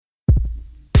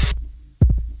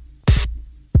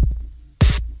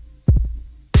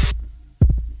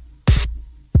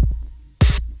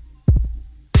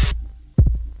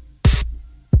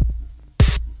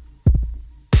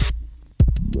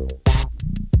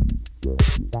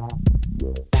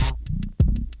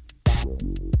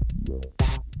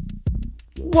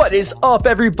What is up,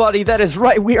 everybody? That is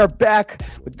right. We are back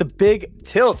with the Big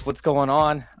Tilt. What's going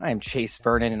on? I am Chase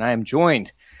Vernon, and I am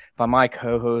joined by my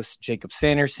co-host, Jacob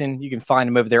Sanderson. You can find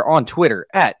him over there on Twitter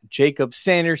at Jacob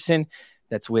Sanderson.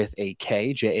 That's with a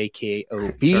K,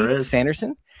 Jakob Sure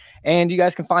Sanderson. And you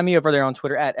guys can find me over there on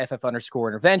Twitter at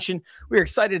FF_intervention. We're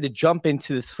excited to jump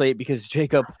into the slate because,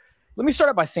 Jacob, let me start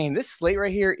out by saying this slate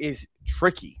right here is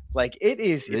tricky. Like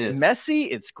it's messy,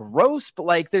 it's gross, but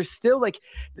like there's still like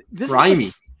this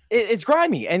grimy. It's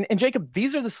grimy. And Jacob,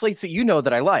 these are the slates that you know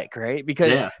that I like, right?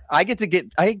 Because I get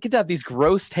to have these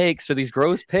gross takes or these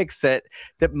gross picks that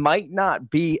might not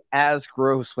be as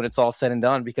gross when it's all said and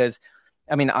done. Because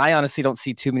I mean, I honestly don't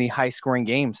see too many high scoring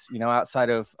games, outside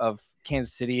of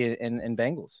Kansas City and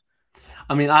Bengals.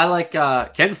 I mean, I like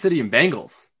Kansas City and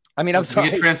Bengals. I mean, I'm sorry.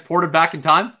 Did you get transported back in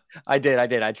time? I did.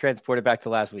 I transported back to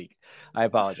last week. I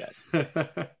apologize.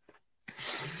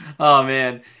 Oh,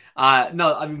 man.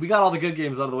 No, I mean, we got all the good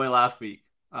games out of the way last week.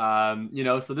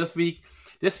 So this week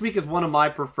is one of my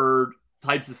preferred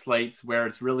types of slates where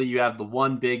it's really, you have the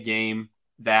one big game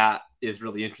that is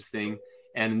really interesting.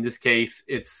 And in this case,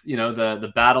 it's,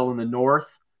 the battle in the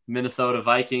North, Minnesota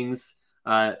Vikings,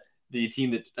 the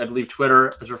team that I believe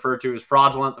Twitter has referred to as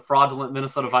the fraudulent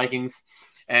Minnesota Vikings,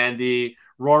 and the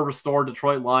Roar Restored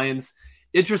Detroit Lions.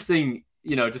 Interesting,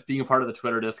 just being a part of the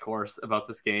Twitter discourse about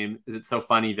this game is it's so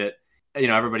funny that,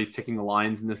 everybody's picking the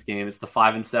Lions in this game. It's the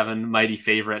 5-7 mighty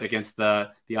favorite against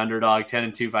the underdog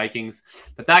 10-2 Vikings.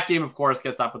 But that game, of course,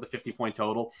 gets up with a 50-point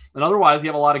total. And otherwise, you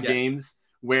have a lot of games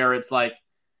where it's like,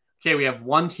 okay, we have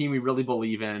one team we really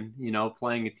believe in,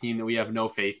 playing a team that we have no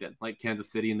faith in, like Kansas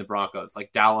City and the Broncos,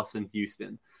 like Dallas and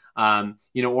Houston.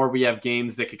 Or we have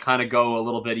games that could kind of go a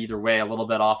little bit either way, a little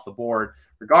bit off the board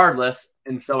regardless.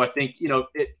 And so I think,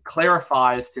 it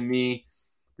clarifies to me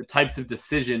the types of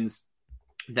decisions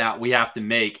that we have to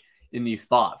make in these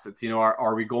spots. It's,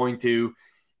 are we going to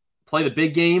play the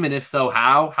big game? And if so,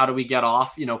 how do we get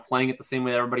off, playing it the same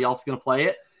way everybody else is going to play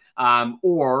it?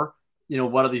 Or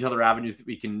what are these other avenues that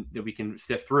we can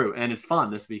sift through? And it's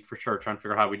fun this week for sure, trying to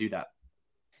figure out how we do that.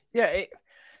 Yeah.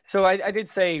 So I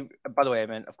did say, by the way, I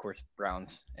meant, of course,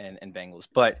 Browns and Bengals.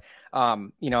 But,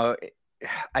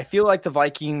 I feel like the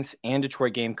Vikings and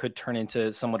Detroit game could turn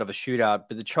into somewhat of a shootout.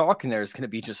 But the chalk in there is going to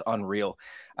be just unreal.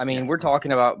 I mean, we're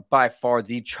talking about by far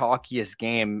the chalkiest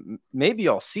game maybe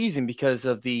all season because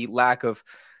of the lack of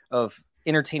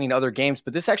entertaining other games.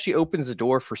 But this actually opens the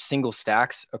door for single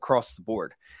stacks across the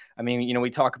board. I mean, we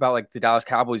talk about like the Dallas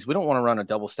Cowboys. We don't want to run a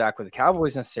double stack with the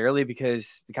Cowboys necessarily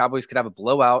because the Cowboys could have a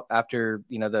blowout after,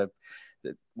 the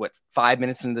 5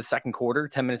 minutes into the second quarter,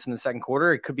 10 minutes in the second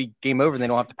quarter. It could be game over and they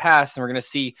don't have to pass. And we're going to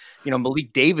see,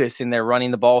 Malik Davis in there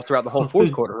running the ball throughout the whole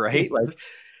fourth quarter, right? Like,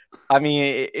 I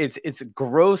mean, it's a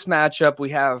gross matchup.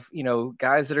 We have,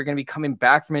 guys that are going to be coming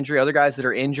back from injury, other guys that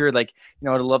are injured. Like,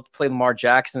 I'd love to play Lamar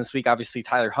Jackson this week. Obviously,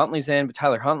 Tyler Huntley's in, but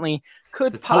Tyler Huntley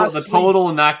could possibly. The total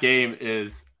in that game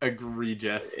is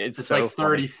egregious. It's so like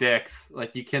 36. Funny.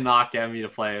 Like, you cannot get me to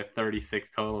play a 36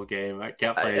 total game. I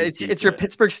can't play it's your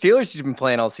Pittsburgh Steelers you've been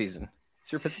playing all season.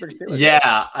 It's your Pittsburgh Steelers.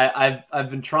 Yeah, I've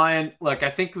been trying. Look, I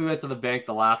think we went to the bank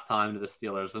the last time to the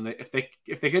Steelers, and if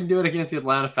they couldn't do it against the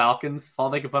Atlanta Falcons, if all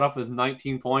they could put up was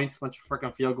 19 points, bunch of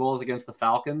freaking field goals against the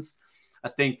Falcons, I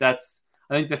think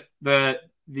the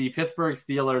Pittsburgh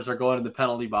Steelers are going to the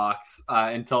penalty box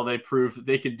until they prove that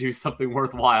they could do something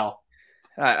worthwhile.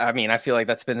 I mean, I feel like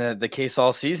that's been the case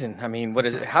all season. I mean, what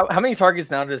is it? How many targets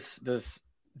now does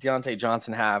Deontay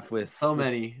Johnson have with so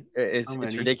many? It's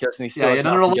ridiculous. And he's still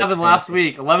another 11 last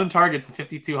week, 11 targets at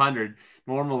 5,200.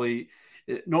 Normally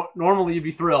you'd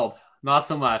be thrilled. Not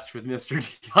so much with Mr.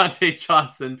 Deontay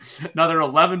Johnson. Another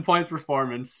 11-point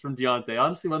performance from Deontay.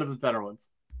 Honestly, one of his better ones.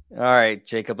 All right,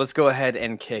 Jacob, let's go ahead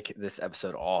and kick this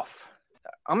episode off.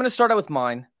 I'm going to start out with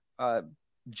mine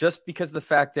just because of the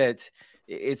fact that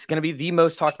it's going to be the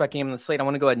most talked about game on the slate. I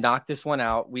want to go ahead and knock this one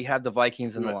out. We have the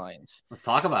Vikings and the Lions. Let's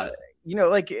talk about it.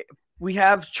 We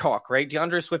have chalk, right?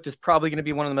 DeAndre Swift is probably going to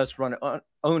be one of the most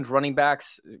owned running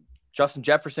backs. Justin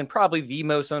Jefferson, probably the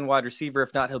most owned wide receiver.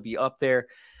 If not, he'll be up there.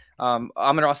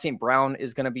 Amon-Ra St. Brown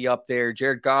is going to be up there.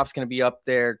 Jared Goff's going to be up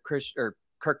there.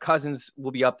 Kirk Cousins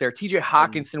will be up there. TJ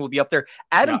Hawkinson will be up there.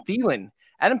 Adam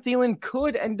Thielen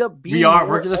could end up being.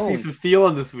 We're going to see some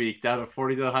Thielen this week down at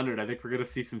 40 to 100. I think we're going to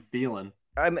see some Thielen.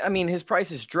 I mean, his price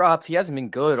has dropped. He hasn't been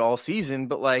good all season,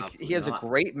 but Absolutely he has not. a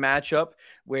great matchup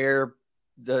where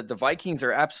the Vikings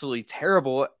are absolutely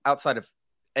terrible outside of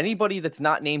anybody that's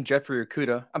not named Jeffrey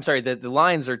Okudah. I'm sorry, the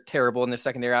Lions are terrible in the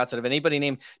secondary outside of anybody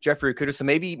named Jeffrey Okudah. So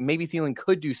maybe Thielen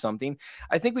could do something.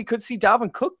 I think we could see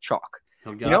Dalvin Cook chalk.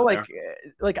 He'll get up there.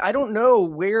 Like I don't know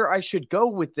where I should go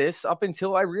with this up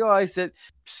until I realize that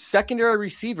secondary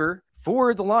receiver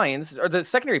for the Lions, or the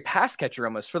secondary pass catcher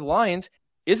almost for the Lions,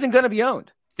 isn't going to be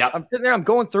owned. Yeah, I'm sitting there, I'm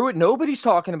going through it. Nobody's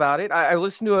talking about it. I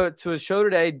listened to a show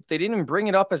today. They didn't even bring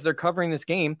it up as they're covering this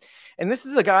game. And this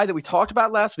is a guy that we talked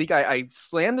about last week. I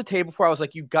slammed the table before. I was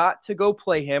like, you got to go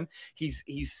play him.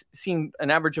 He's seen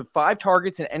an average of 5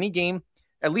 targets in any game,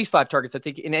 at least 5 targets, I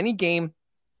think, in any game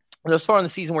thus far in the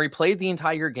season where he played the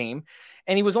entire game.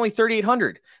 And he was only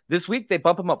 3,800. This week, they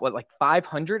bump him up, like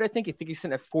 500, I think. I think he's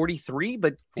sitting at 43.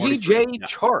 But 43, DJ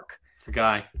Chark. It's the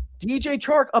guy. DJ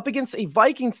Chark up against a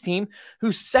Vikings team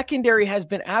whose secondary has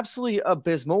been absolutely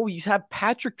abysmal. You have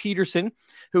Patrick Peterson,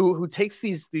 who takes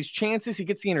these chances. He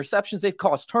gets the interceptions. They've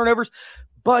caused turnovers.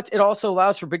 But it also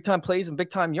allows for big-time plays and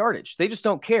big-time yardage. They just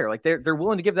don't care. Like, they're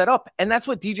willing to give that up. And that's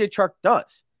what DJ Chark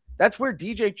does. That's where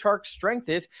DJ Chark's strength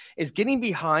is getting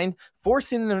behind,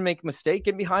 forcing them to make a mistake,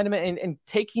 getting behind him and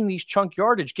taking these chunk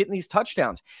yardage, getting these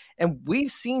touchdowns. And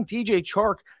we've seen DJ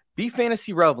Chark be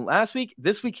fantasy relevant last week.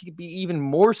 This week, he could be even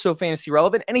more so fantasy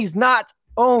relevant, and he's not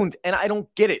owned, and I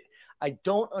don't get it. I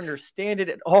don't understand it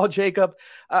at all, Jacob.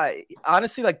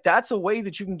 Honestly, like, that's a way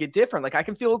that you can get different. Like, I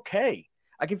can feel okay.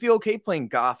 I can feel okay playing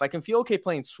Goff. I can feel okay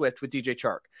playing Swift with DJ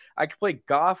Chark. I could play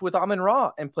Goff with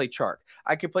Amon-Ra and play Chark.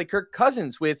 I could play Kirk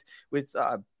Cousins with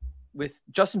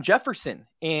Justin Jefferson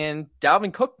and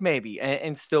Dalvin Cook maybe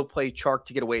and still play Chark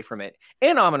to get away from it.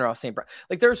 And Amon-Ra St. Brown.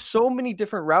 Like, there's so many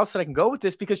different routes that I can go with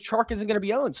this because Chark isn't going to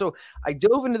be owned. So I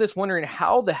dove into this wondering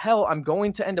how the hell I'm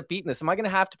going to end up beating this. Am I going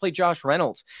to have to play Josh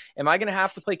Reynolds? Am I going to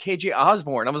have to play KJ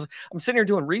Osborne? I'm sitting here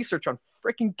doing research on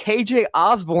freaking KJ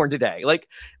Osborne today. Like,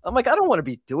 I'm like, I don't want to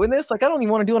be doing this. Like, I don't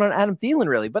even want to do it on Adam Thielen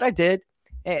really, but I did.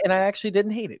 And I actually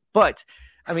didn't hate it. But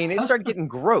I mean, it started getting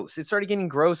gross. It started getting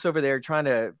gross over there trying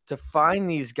to find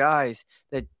these guys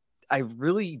that I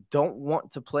really don't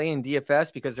want to play in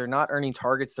DFS because they're not earning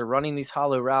targets. They're running these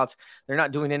hollow routes. They're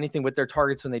not doing anything with their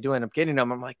targets when they do end up getting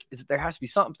them. I'm like, there has to be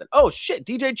something. Oh, shit.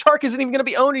 DJ Chark isn't even going to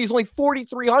be owned. He's only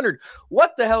 4,300.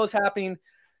 What the hell is happening?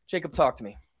 Jacob, talk to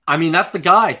me. I mean, that's the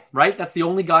guy, right? That's the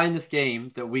only guy in this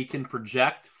game that we can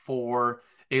project for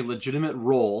a legitimate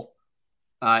role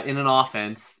in an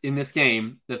offense in this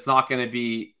game that's not going to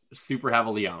be super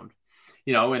heavily owned.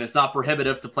 You know, and it's not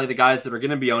prohibitive to play the guys that are going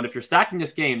to be owned. If you're stacking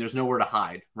this game, there's nowhere to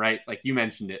hide, right? Like you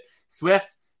mentioned it.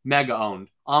 Swift, mega owned.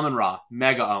 Amon-Ra,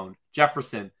 mega owned.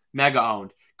 Jefferson, mega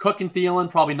owned. Cook and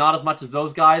Thielen, probably not as much as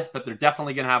those guys, but they're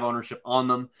definitely going to have ownership on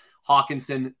them.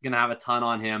 Hawkinson, going to have a ton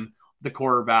on him. The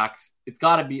quarterbacks, it's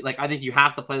got to be, like, I think you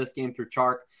have to play this game through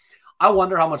Chark. I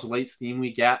wonder how much late steam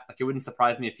we get. Like, it wouldn't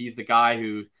surprise me if he's the guy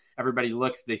who everybody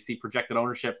looks, they see projected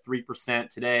ownership 3%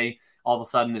 today. All of a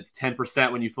sudden it's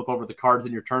 10% when you flip over the cards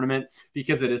in your tournament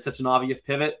because it is such an obvious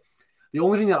pivot. The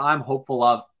only thing that I'm hopeful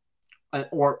of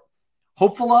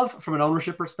from an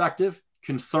ownership perspective,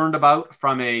 concerned about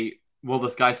from a will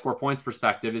this guy score points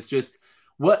perspective, is just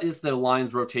what is the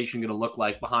Lions rotation going to look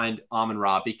like behind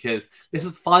Amon-Ra? Because this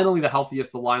is finally the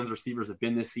healthiest the Lions receivers have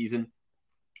been this season.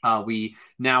 We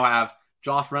now have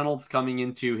Josh Reynolds coming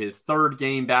into his 3rd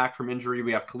game back from injury.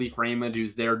 We have Khalif Raymond,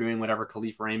 who's there doing whatever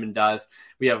Khalif Raymond does.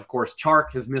 We have, of course,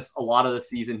 Chark has missed a lot of the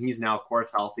season. He's now, of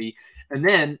course, healthy. And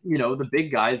then, you know, the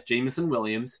big guys, Jameson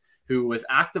Williams, who was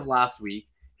active last week.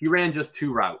 He ran just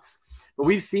 2 routes. But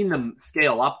we've seen them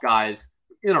scale up guys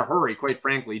in a hurry, quite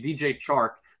frankly. DJ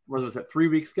Chark, was it 3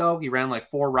 weeks ago? He ran like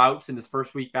 4 routes in his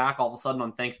first week back. All of a sudden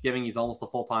on Thanksgiving, he's almost a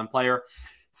full-time player.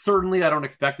 Certainly, I don't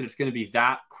expect that it's going to be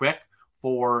that quick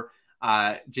for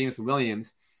Jameson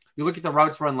Williams. You look at the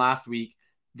routes run last week,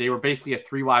 they were basically a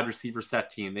 3 wide receiver set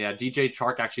team. They had DJ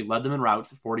Chark actually led them in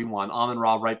routes at 41,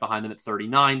 Amon-Ra right behind them at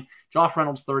 39, Josh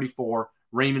Reynolds 34,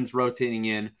 Raymond's rotating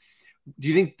in. Do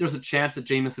you think there's a chance that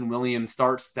Jameson Williams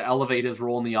starts to elevate his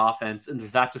role in the offense? And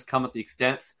does that just come at the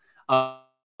expense of,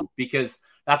 because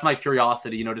that's my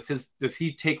curiosity, you know, does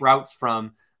he take routes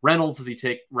from Reynolds? Does he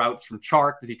take routes from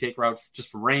Chark? Does he take routes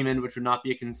just from Raymond, which would not be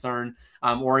a concern?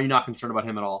 Or are you not concerned about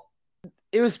him at all?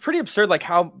 It was pretty absurd, like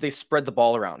how they spread the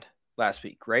ball around last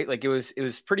week, right? Like it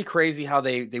was pretty crazy how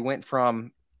they went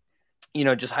from, you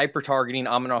know, just hyper targeting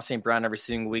Amon-Ra St. Brown every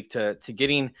single week to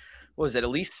getting, what was it, at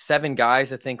least 7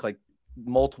 guys, I think, like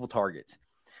multiple targets.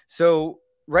 So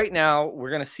right now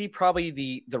we're going to see probably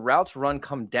the routes run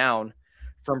come down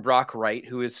from Brock Wright,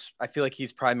 who is, I feel like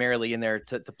he's primarily in there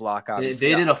to block.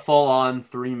 Obviously, they did a full-on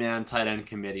 3-man tight end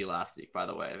committee last week. By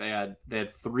the way, they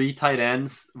had 3 tight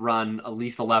ends run at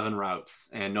least 11 routes,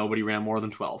 and nobody ran more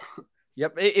than 12.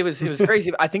 Yep, it was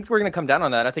crazy. I think we're going to come down on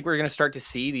that. I think we're going to start to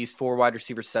see these 4 wide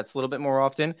receiver sets a little bit more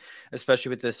often, especially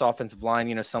with this offensive line,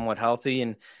 you know, somewhat healthy.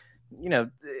 And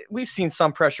we've seen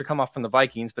some pressure come off from the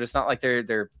Vikings, but it's not like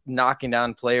they're knocking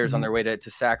down players on their way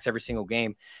to sacks every single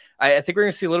game. I think we're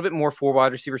going to see a little bit more 4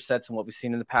 wide receiver sets than what we've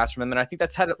seen in the past from them. And I think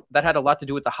that had a lot to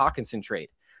do with the Hawkinson trade,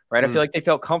 right? I feel like they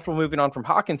felt comfortable moving on from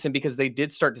Hawkinson because they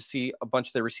did start to see a bunch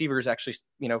of the receivers actually,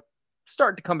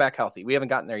 start to come back healthy. We haven't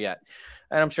gotten there yet.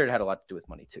 And I'm sure it had a lot to do with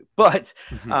money too. But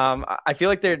I feel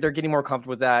like they're getting more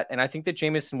comfortable with that. And I think that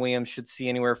Jameson Williams should see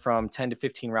anywhere from 10 to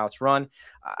 15 routes run.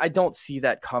 I don't see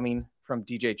that coming from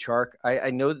DJ Chark. I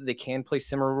know that they can play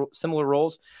similar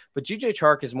roles, but DJ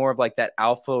Chark is more of like that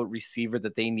alpha receiver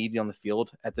that they need on the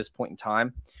field at this point in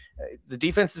time. The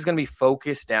defense is going to be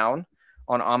focused down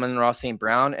on Amon-Ra St.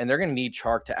 Brown, and they're going to need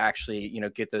Chark to actually,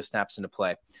 get those snaps into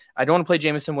play. I don't want to play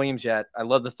Jameson Williams yet. I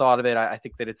love the thought of it. I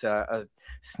think that it's a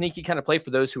sneaky kind of play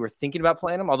for those who are thinking about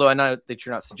playing him, although I know that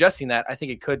you're not suggesting that. I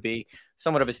think it could be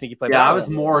somewhat of a sneaky play. Yeah, I was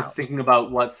more thinking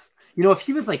about if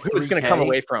he was like 3K, who's going to come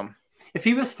away from. If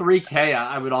he was 3K,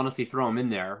 I would honestly throw him in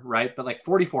there, right? But like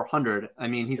 4,400, I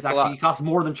mean, he costs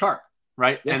more than Chark,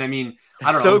 right? Yeah. And I mean,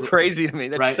 I don't know. So crazy to me.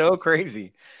 That's right? So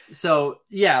crazy. So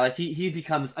yeah, like he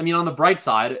becomes. I mean, on the bright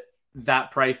side, that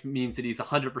price means that he's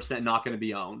 100% not going to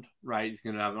be owned, right? He's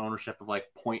going to have an ownership of like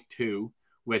 0.2,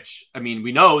 which I mean,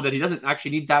 we know that he doesn't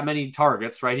actually need that many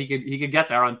targets, right? He could get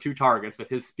there on 2 targets with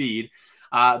his speed.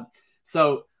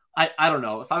 So I don't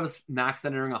know if I was max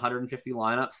entering 150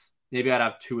 lineups. Maybe I'd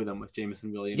have 2 of them with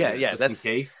Jameson Williams. Yeah, just in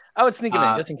case. I would sneak him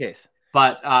in just in case.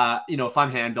 But, if I'm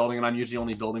hand building, and I'm usually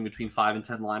only building between 5 and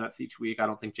 10 lineups each week, I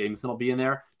don't think Jameson will be in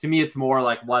there. To me, it's more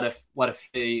like, what if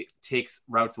he takes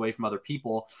routes away from other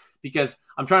people? Because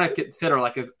I'm trying to consider,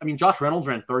 Josh Reynolds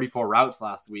ran 34 routes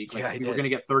last week. We're going to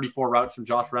get 34 routes from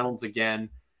Josh Reynolds again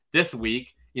this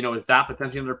week. Is that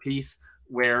potentially another piece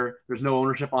where there's no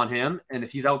ownership on him? And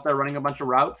if he's out there running a bunch of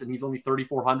routes and he's only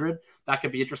 3,400, that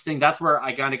could be interesting. That's where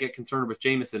I kind of get concerned with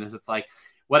Jameson is it's like,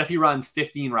 what if he runs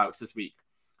 15 routes this week?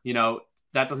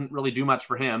 That doesn't really do much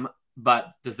for him,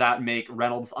 but does that make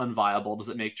Reynolds unviable? Does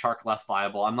it make Chark less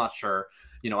viable? I'm not sure.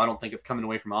 I don't think it's coming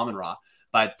away from Amon-Ra,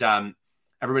 but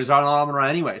everybody's on Amon-Ra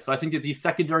anyway. So I think that these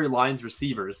secondary lines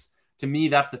receivers, to me,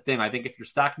 that's the thing. I think if you're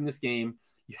stacking this game,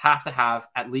 you have to have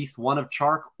at least one of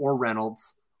Chark or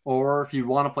Reynolds. Or if you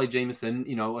want to play Jameson,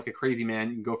 like a crazy man,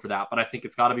 you can go for that. But I think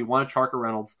it's got to be one of Chark or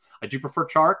Reynolds. I do prefer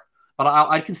Chark, but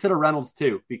I'd consider Reynolds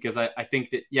too, because I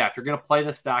think that, if you're going to play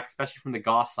this stack, especially from the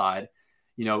Goff side,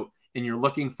 and you're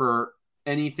looking for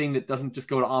anything that doesn't just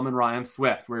go to Amon-Ra and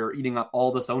Swift, where you're eating up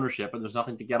all this ownership and there's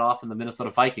nothing to get off in the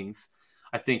Minnesota Vikings,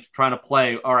 I think trying to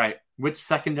play, all right, which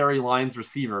secondary lines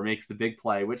receiver makes the big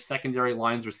play? Which secondary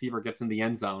lines receiver gets in the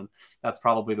end zone? That's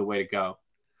probably the way to go.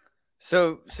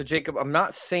 So Jacob, I'm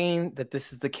not saying that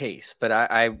this is the case, but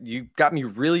you got me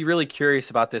really, really curious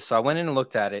about this. So I went in and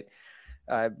looked at it.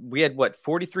 We had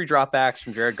 43 dropbacks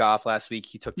from Jared Goff last week.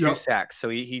 He took 2 sacks. So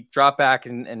he dropped back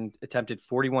and attempted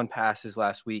 41 passes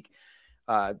last week.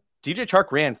 DJ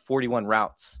Chark ran 41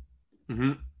 routes.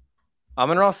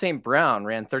 Amon-Ra St. Brown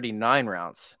ran 39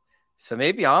 routes. So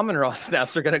maybe Amon-Ra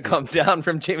snaps are going to come down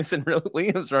from Jameson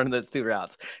Williams running those 2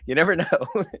 routes. You never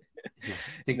know.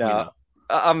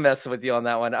 I'm messing with you on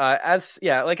that one.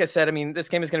 Like I said, I mean, this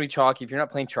game is going to be chalky. If you're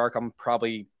not playing Chark, I'm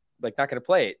probably not going to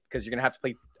play it because you're going to have to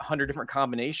play 100 different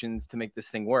combinations to make this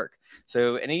thing work.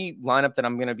 So any lineup that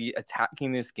I'm going to be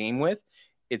attacking this game with,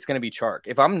 it's going to be Chark.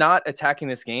 If I'm not attacking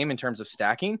this game in terms of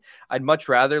stacking, I'd much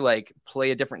rather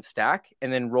play a different stack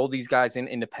and then roll these guys in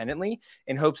independently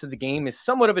in hopes that the game is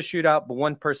somewhat of a shootout, but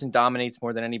one person dominates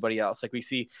more than anybody else. Like we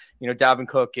see, Dalvin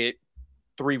Cook get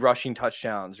 3 rushing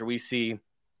touchdowns, or we see,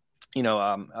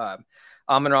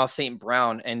 Amon-Ra St.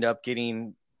 Brown end up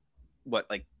getting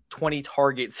 20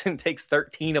 targets and takes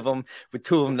 13 of them with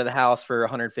 2 of them to the house for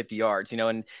 150 yards,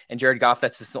 and Jared Goff,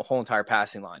 that's his whole entire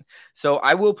passing line. So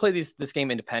I will play this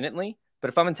game independently, but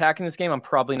if I'm attacking this game, I'm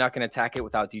probably not going to attack it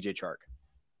without DJ Chark.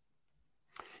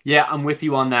 Yeah, I'm with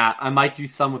you on that. I might do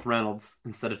some with Reynolds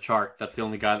instead of Chark. That's the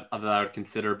only guy that I would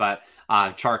consider, but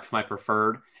Chark's my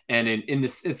preferred. And in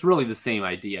this, it's really the same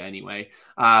idea anyway.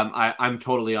 I'm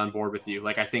totally on board with you.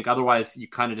 I think otherwise you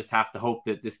kind of just have to hope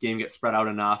that this game gets spread out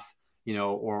enough,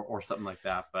 or something like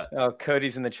that. But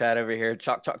Cody's in the chat over here.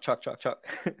 Chalk.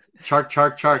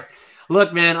 Chark.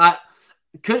 Look, man,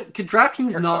 could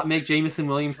DraftKings not make Jameson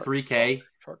Williams 3K?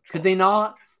 Could they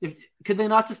not? Could they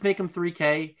not just make him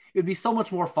 3K? It would be so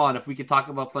much more fun if we could talk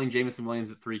about playing Jameson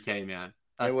Williams at 3K, man.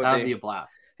 That would be a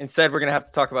blast. Instead, we're going to have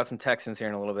to talk about some Texans here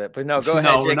in a little bit. But no, go ahead,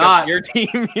 Jacob. We're not. Your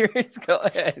team here. Go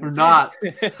ahead. We're not.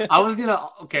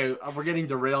 Okay, we're getting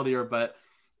derailed here, but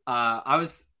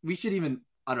we should even,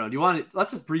 I don't know. Do you want to, let's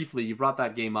just briefly, you brought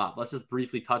that game up. Let's just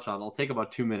briefly touch on it. It'll take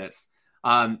about 2 minutes.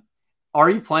 are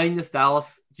you playing this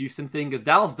Dallas-Houston thing? Because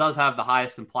Dallas does have the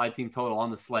highest implied team total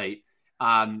on the slate.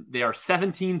 They are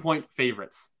 17-point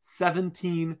favorites.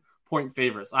 17-point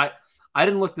favorites. I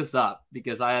didn't look this up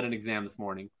because I had an exam this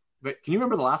morning. But can you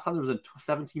remember the last time there was a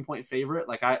 17-point favorite?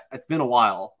 It's been a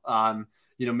while.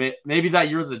 Maybe that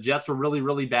year the Jets were really,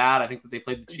 really bad. I think that they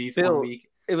played the Chiefs 1 week.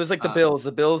 It was like the Bills.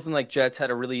 The Bills and Jets had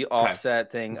a really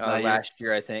offset thing last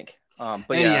year, I think.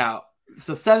 But anyhow,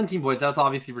 so 17 points. That's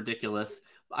obviously ridiculous.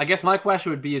 I guess my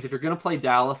question would be is if you're going to play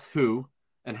Dallas, who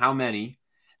and how many?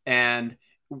 And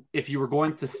if you were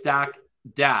going to stack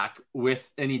Dak with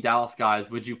any Dallas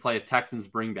guys, would you play a Texans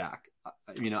bring back?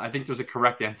 I think there's a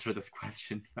correct answer to this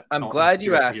question. I'm glad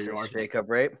you asked this, Jacob,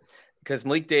 right? Because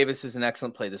Malik Davis is an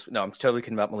excellent play this. No, I'm totally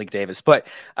kidding about Malik Davis. But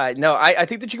no, I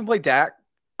think that you can play Dak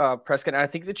Prescott. And I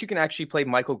think that you can actually play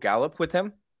Michael Gallup with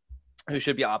him, who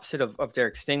should be opposite of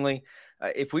Derek Stingley.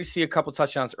 If we see a couple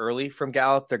touchdowns early from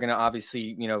Gallup, they're going to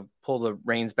obviously, pull the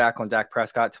reins back on Dak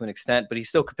Prescott to an extent, but he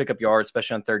still could pick up yards,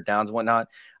 especially on third downs and whatnot.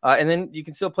 And then you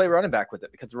can still play running back with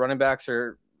it because the running backs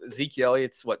are Zeke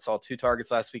Elliott's saw 2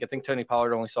 targets last week. I think Tony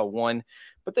Pollard only saw 1,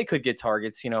 but they could get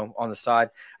targets, on the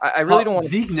side. I really don't want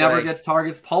to. Zeke never gets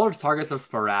targets. Pollard's targets are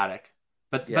sporadic,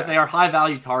 but they are high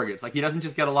value targets. He doesn't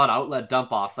just get a lot of outlet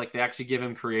dump offs. They actually give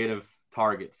him creative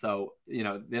targets. So,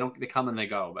 they come and they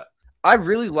go, but. I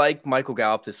really like Michael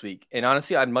Gallup this week. And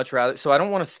honestly, I'd much rather. So I don't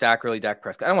want to stack really Dak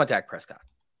Prescott. I don't want Dak Prescott.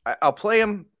 I'll play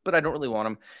him, but I don't really want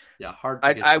him. Yeah, hard.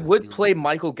 I would play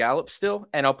Michael Gallup still,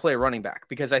 and I'll play a running back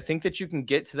because I think that you can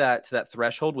get to that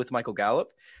threshold with Michael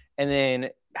Gallup and then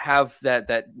have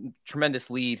that tremendous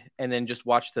lead and then just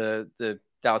watch the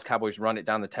Dallas Cowboys run it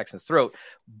down the Texans' throat.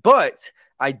 But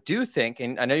I do think,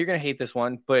 and I know you're going to hate this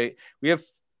one, but we have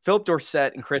Philip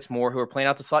Dorsett and Chris Moore, who are playing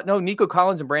out the slot. No, Nico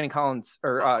Collins and Brandon Collins,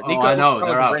 Nico Collins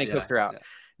and Brandon Cooks are out. Yeah.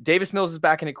 Davis Mills is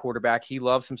back in at quarterback. He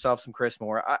loves himself some Chris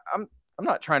Moore. I'm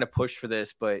not trying to push for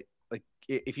this, but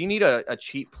if you need a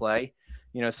cheap play,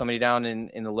 somebody down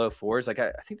in the low 4s,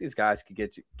 I think these guys could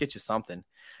get you something.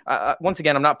 Once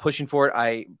again, I'm not pushing for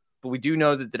it. But we do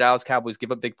know that the Dallas Cowboys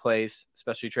give up big plays,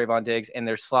 especially Trayvon Diggs, and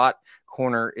their slot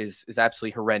corner is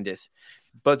absolutely horrendous.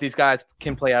 Both these guys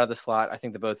can play out of the slot. I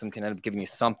think that both of them can end up giving you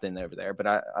something over there, but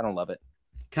I don't love it.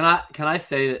 Can I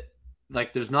say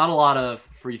that there's not a lot of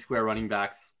free square running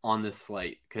backs on this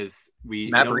slate because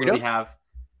we don't really have.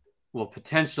 Well,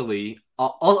 potentially.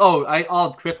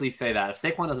 I'll quickly say that if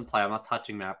Saquon doesn't play, I'm not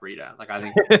touching Matt Breida. I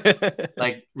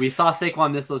think we saw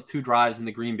Saquon miss those 2 drives in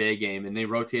the Green Bay game, and they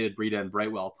rotated Breida and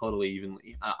Brightwell totally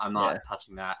evenly. I'm not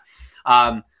touching that.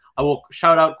 I will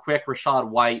shout out quick Rachaad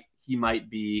White. He might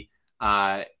be.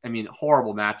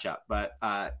 Horrible matchup, but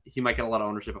he might get a lot of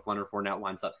ownership if Leonard Fournette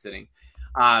winds up sitting.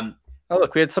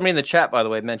 Look, we had somebody in the chat, by the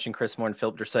way, mention Chris Moore and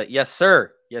Philip Dorsett. Yes,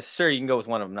 sir. Yes, sir. You can go with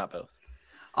one of them, not both.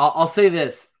 I'll say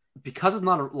this. Because there's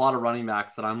not a lot of running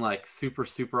backs that I'm super,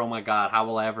 super, oh my God, how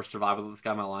will I ever survive with this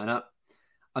guy in my lineup?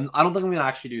 I don't think I'm going to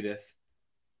actually do this,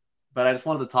 but I just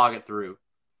wanted to talk it through.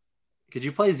 Could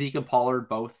you play Zeke and Pollard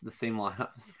both the same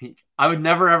lineup this week? I would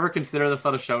never, ever consider this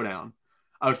outside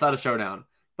of showdown.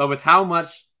 But with how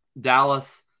much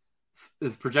Dallas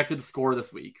is projected to score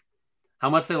this week, how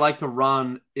much they like to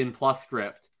run in plus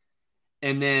script,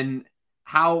 and then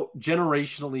how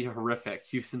generationally horrific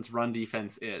Houston's run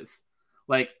defense is,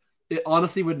 it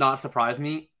honestly would not surprise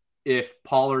me if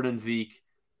Pollard and Zeke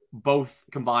both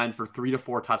combined for 3 to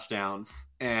 4 touchdowns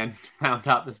and wound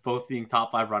up as both being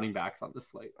top 5 running backs on this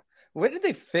slate. Where did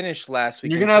they finish last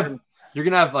week? You're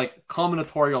gonna have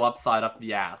combinatorial upside up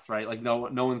the ass, right? No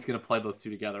one's gonna play those 2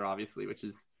 together, obviously, which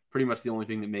is pretty much the only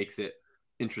thing that makes it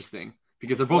interesting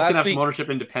because they're both gonna have some ownership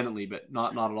independently, but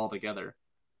not at all together.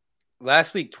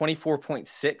 Last week,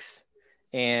 24.6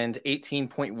 and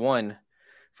 18.1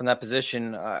 from that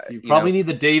position. So you probably need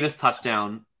the Davis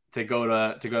touchdown to go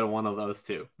to one of those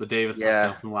 2. The Davis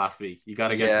touchdown from last week. You got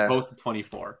to get both to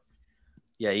 24.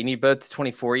 Yeah, you need both to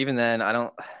 24. Even then, I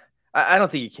don't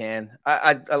think you can.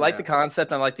 I like the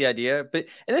concept. I like the idea, and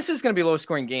this is going to be a low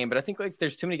scoring game. But I think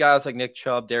there's too many guys like Nick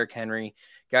Chubb, Derrick Henry,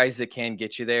 guys that can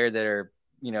get you there that are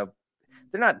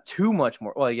they're not too much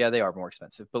more. Well, yeah, they are more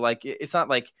expensive, but it's not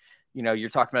you're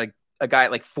talking about a guy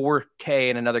at $4K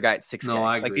and another guy at $6K. No,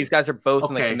 I agree. These guys are both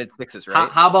in the mid 6s,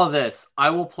 right? How about this? I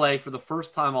will play for the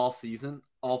first time all season.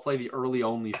 I'll play the early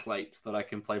only slate so that I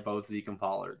can play both Zeke and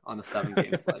Pollard on a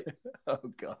 7-game slate. Oh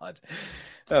God.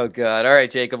 All right,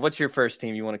 Jacob, what's your first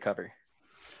team you want to cover?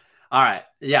 All right.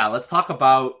 Yeah, let's talk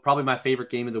about probably my favorite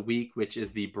game of the week, which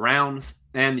is the Browns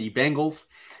and the Bengals.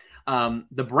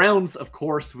 The Browns, of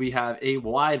course, we have a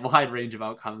wide range of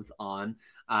outcomes on.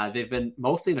 They've been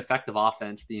mostly an effective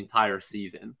offense the entire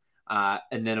season.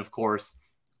 And then, of course,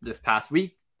 this past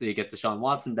week, they get Deshaun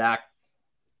Watson back.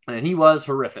 And he was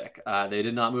horrific. They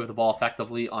did not move the ball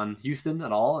effectively on Houston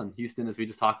at all. And Houston, as we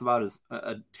just talked about, is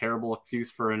a terrible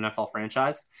excuse for an NFL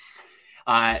franchise.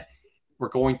 We're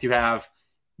going to have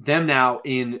them now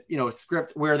in a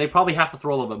script where they probably have to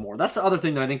throw a little bit more. That's the other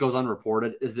thing that I think goes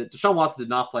unreported, is that Deshaun Watson did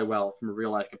not play well from a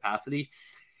real life capacity.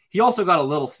 He also got a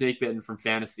little snake bitten from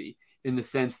fantasy in the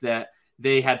sense that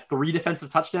they had 3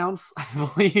 defensive touchdowns, I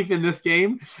believe, in this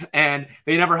game, and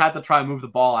they never had to try and move the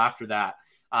ball after that.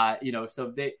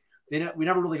 So we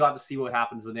never really got to see what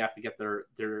happens when they have to get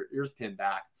their ears pinned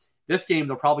back. This game,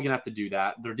 they're probably going to have to do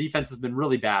that. Their defense has been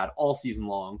really bad all season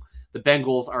long. The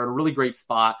Bengals are in a really great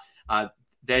spot.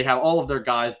 They have all of their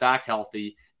guys back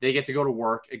healthy. They get to go to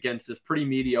work against this pretty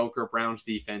mediocre Browns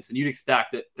defense, and you'd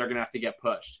expect that they're going to have to get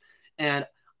pushed. And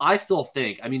I still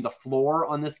think, the floor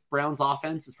on this Browns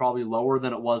offense is probably lower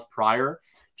than it was prior,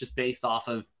 just based off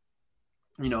of,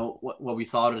 what we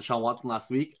saw to Deshaun Watson last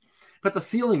week. But the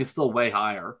ceiling is still way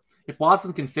higher. If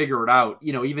Watson can figure it out,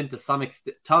 even to some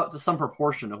extent, to some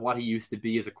proportion of what he used to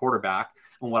be as a quarterback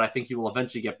and what I think he will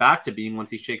eventually get back to being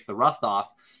once he shakes the rust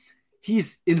off,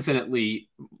 he's infinitely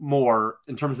more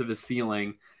in terms of his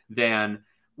ceiling than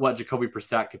what Jacoby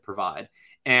Brissett could provide.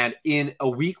 And in a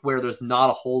week where there's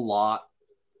not a whole lot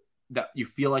that you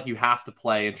feel like you have to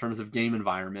play in terms of game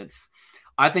environments,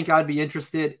 I think I'd be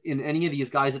interested in any of these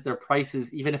guys at their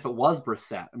prices, even if it was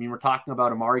Brissett. We're talking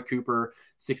about Amari Cooper,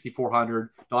 6,400,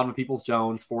 Donovan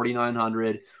Peoples-Jones,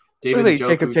 4,900, David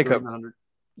Njoku, Jacob.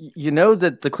 You know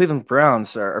that the Cleveland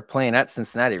Browns are playing at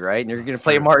Cincinnati, right? And you're going to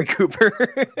play Amari Cooper.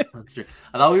 That's true.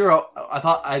 I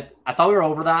thought we were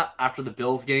over that after the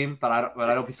Bills game, but I don't.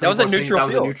 That was a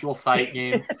neutral site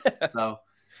game. So,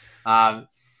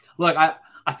 look,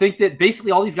 I think that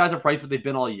basically all these guys are priced what they've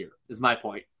been all year. Is my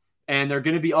point. And they're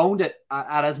going to be owned at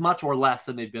as much or less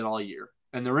than they've been all year.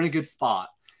 And they're in a good spot.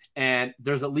 And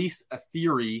there's at least a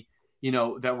theory,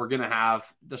 that we're going to have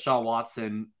Deshaun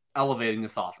Watson elevating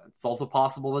this offense. It's also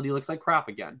possible that he looks like crap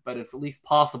again, but it's at least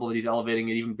possible that he's elevating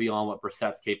it even beyond what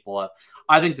Brissett's capable of.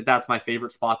 I think that that's my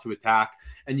favorite spot to attack.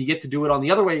 And you get to do it on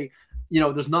the other way.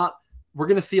 We're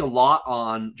going to see a lot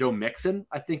on Joe Mixon,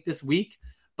 I think, this week.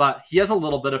 But he has a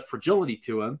little bit of fragility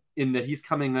to him in that he's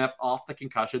coming up off the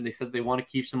concussion. They said they want to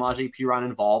keep Samaje Perine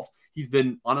involved. He's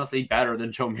been honestly better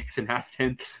than Joe Mixon has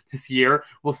been this year.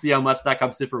 We'll see how much that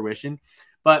comes to fruition.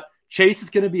 But Chase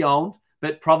is going to be owned,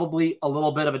 but probably a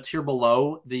little bit of a tier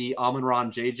below the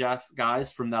Amon-Ra J. Jeff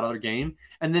guys from that other game.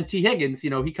 And then T. Higgins,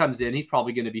 he comes in. He's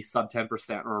probably going to be sub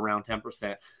 10% or around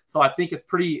 10%. So I think it's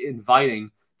pretty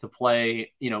inviting to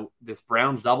play, this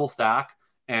Browns double stack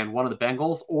and one of the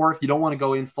Bengals, or if you don't want to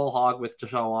go in full hog with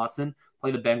Deshaun Watson,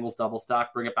 play the Bengals double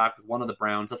stack, bring it back with one of the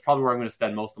Browns. That's probably where I'm going to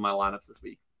spend most of my lineups this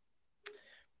week.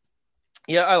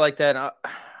 Yeah, I like that.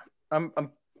 I'm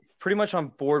pretty much on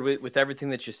board with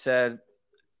everything that you said,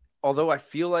 although I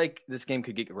feel like this game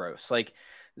could get gross. Like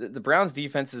the Browns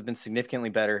defense has been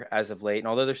significantly better as of late, and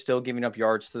although they're still giving up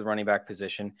yards to the running back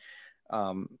position,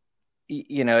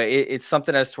 it's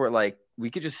something as to where, like, we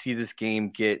could just see this game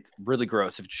get really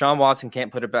gross. If Deshaun Watson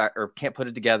can't put it back or can't put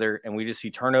it together, and we just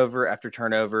see turnover after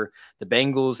turnover, the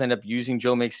Bengals end up using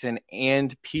Joe Mixon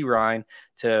and Perine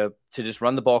to just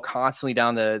run the ball constantly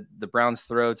down the Browns'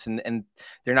 throats, and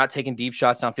they're not taking deep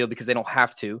shots downfield because they don't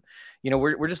have to.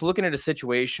 We're just looking at a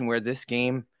situation where this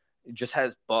game just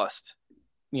has bust,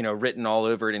 written all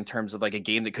over it in terms of like a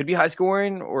game that could be high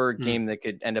scoring or a game that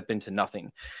could end up into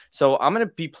nothing. So I'm going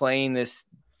to be playing this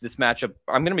matchup.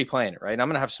 I'm going to be playing it, right? I'm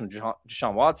going to have some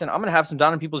Deshaun Watson. I'm going to have some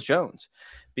Donovan Peoples-Jones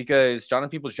because Donovan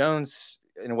Peoples-Jones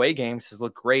in away games has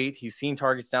looked great. He's seen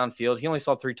targets downfield. He only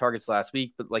saw 3 targets last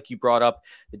week, but like you brought up,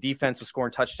 the defense was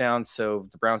scoring touchdowns, so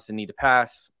the Browns didn't need to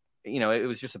pass. It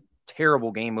was just a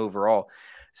terrible game overall.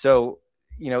 So,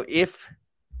 if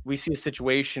we see a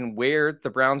situation where the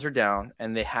Browns are down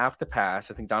and they have to pass,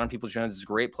 I think Donovan Peoples-Jones is a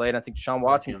great play, and I think Deshaun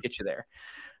Watson can get you there.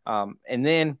 And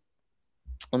then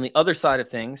on the other side of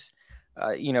things,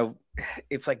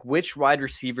 it's like, which wide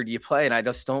receiver do you play? And I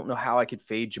just don't know how I could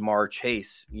fade Ja'Marr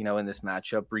Chase, in this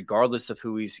matchup, regardless of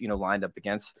who he's, lined up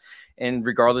against and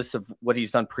regardless of what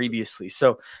he's done previously.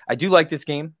 So I do like this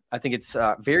game. I think it's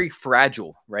very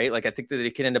fragile, right? Like, I think that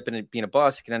it could end up being a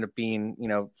bust. It could end up being,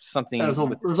 something. There's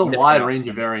a wide range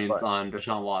of variance on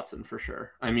Deshaun Watson for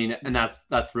sure. And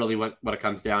that's really what it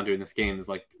comes down to in this game is,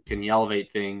 like, can he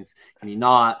elevate things? Can he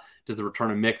not? Does the return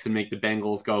of Mixon make the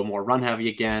Bengals go more run heavy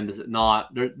again? Does it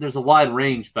not? There's a wide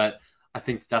range, but I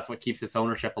think that's what keeps this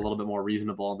ownership a little bit more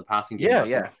reasonable in the passing game.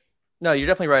 Yeah. No, you're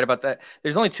definitely right about that.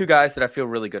 There's only 2 guys that I feel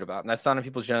really good about, and that's Donovan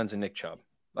Peoples-Jones and Nick Chubb.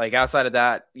 Like outside of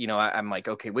that, I'm like,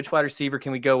 okay, which wide receiver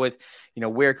can we go with?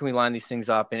 Where can we line these things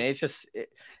up? And it's just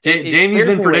Jamie's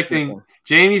been predicting.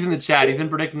 Jamie's in the chat. He's been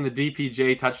predicting the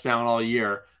DPJ touchdown all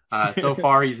year. So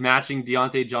far, he's matching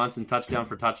Deontay Johnson touchdown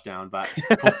for touchdown. But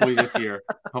hopefully this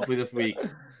week.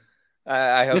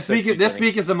 I hope this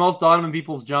week is the most Donovan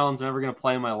Peoples-Jones I'm ever going to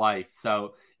play in my life.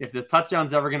 So if this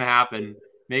touchdown's ever going to happen,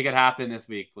 make it happen this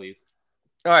week, please.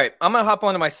 All right, I'm going to hop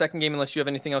on to my second game unless you have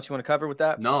anything else you want to cover with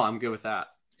that. No, I'm good with that.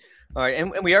 All right,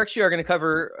 and we actually are going to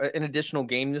cover an additional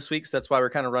game this week, so that's why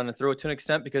we're kind of running through it to an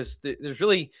extent, because there's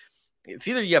really – it's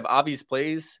either you have obvious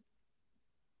plays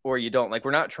or you don't. Like,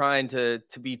 we're not trying to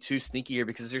be too sneaky here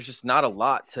because there's just not a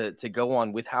lot to go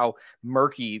on with how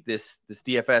murky this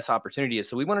DFS opportunity is.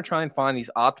 So we want to try and find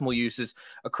these optimal uses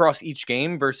across each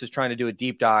game versus trying to do a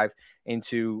deep dive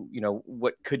into,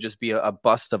 what could just be a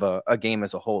bust of a game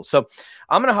as a whole. So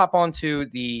I'm going to hop on to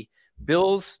the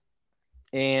Bills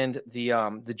and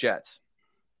the Jets.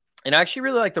 And I actually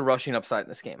really like the rushing upside in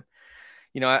this game.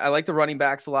 I like the running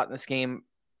backs a lot in this game.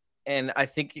 And I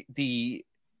think the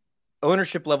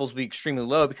ownership levels will be extremely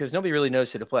low because nobody really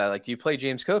knows who to play. Like, do you play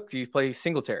James Cook? Do you play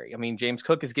Singletary? I mean, James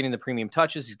Cook is getting the premium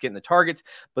touches. He's getting the targets.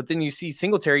 But then you see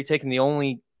Singletary taking the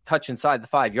only touch inside the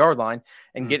 5-yard line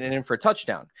and getting it in for a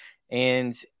touchdown.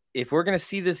 And if we're going to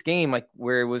see this game like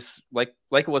where it was like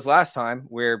it was last time,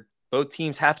 where both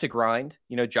teams have to grind.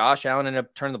 Josh Allen ended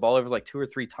up turning the ball over like 2 or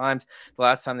 3 times the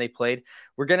last time they played.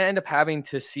 We're going to end up having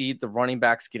to see the running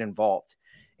backs get involved.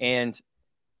 And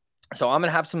so I'm going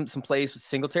to have some plays with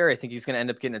Singletary. I think he's going to end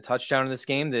up getting a touchdown in this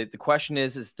game. The question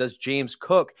is does James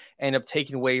Cook end up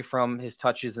taking away from his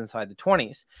touches inside the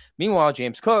 20s? Meanwhile,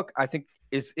 James Cook, I think,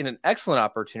 is in an excellent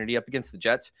opportunity up against the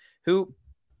Jets, who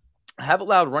have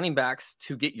allowed running backs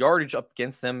to get yardage up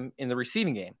against them in the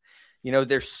receiving game.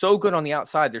 They're so good on the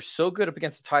outside. They're so good up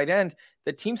against the tight end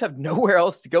that teams have nowhere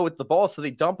else to go with the ball, so they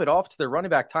dump it off to their running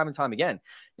back time and time again.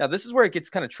 Now, this is where it gets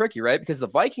kind of tricky, right? Because the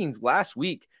Vikings last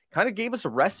week kind of gave us a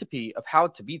recipe of how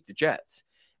to beat the Jets,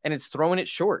 and it's throwing it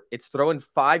short. It's throwing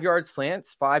 5-yard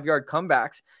slants, 5-yard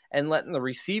comebacks, and letting the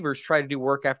receivers try to do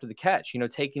work after the catch,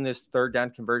 taking those third down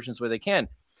conversions where they can.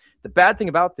 The bad thing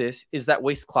about this is that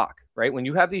waste clock, right? When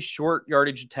you have these short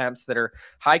yardage attempts that are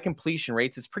high completion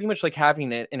rates, it's pretty much like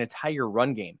having an entire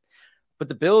run game. But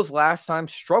the Bills last time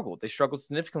struggled. They struggled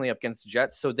significantly up against the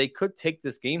Jets, so they could take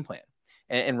this game plan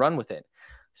and run with it.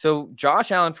 So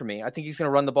Josh Allen, for me, I think he's going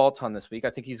to run the ball a ton this week.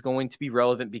 I think he's going to be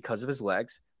relevant because of his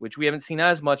legs, which we haven't seen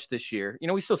as much this year.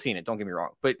 We've still seen it, don't get me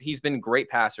wrong, but he's been a great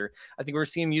passer. I think we're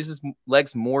seeing him use his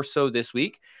legs more so this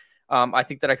week. I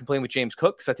think that I can play him with James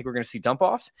Cook because I think we're going to see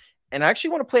dump-offs. And I actually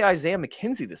want to play Isaiah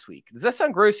McKenzie this week. Does that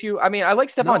sound gross to you? I mean, I like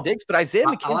Stephon Diggs, but Isaiah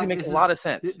McKenzie makes a lot of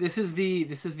sense. This is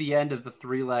the end of the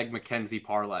 3-leg McKenzie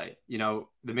parlay. The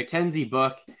McKenzie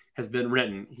book has been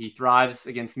written. He thrives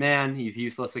against man. He's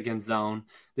useless against zone.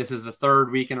 This is the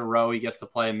 3rd week in a row he gets to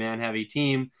play a man-heavy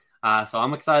team. So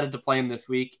I'm excited to play him this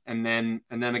week, and then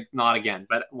not again.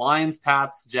 But Lions,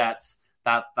 Pats, Jets.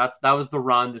 That was the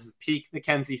run. This is peak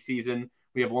McKenzie season.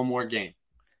 We have one more game.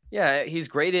 Yeah, he's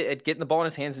great at getting the ball in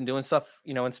his hands and doing stuff,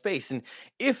 in space. And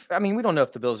we don't know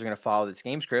if the Bills are going to follow this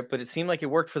game script, but it seemed like it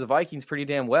worked for the Vikings pretty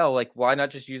damn well. Like, why not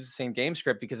just use the same game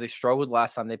script? Because they struggled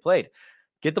last time they played.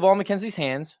 Get the ball in McKenzie's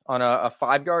hands on a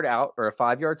 5-yard out or a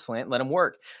 5-yard slant, let him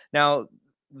work. Now,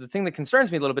 the thing that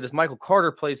concerns me a little bit is Michael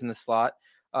Carter plays in the slot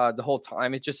the whole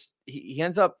time. It just, he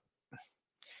ends up,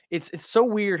 it's so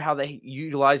weird how they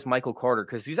utilize Michael Carter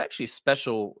because he's actually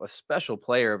a special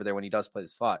player over there when he does play the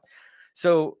slot.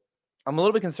 So I'm a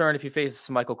little bit concerned if he faces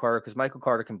Michael Carter because Michael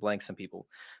Carter can blank some people.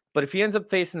 But if he ends up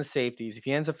facing the safeties, if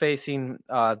he ends up facing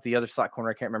the other slot corner,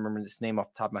 I can't remember his name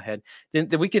off the top of my head, then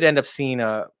we could end up seeing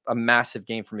a massive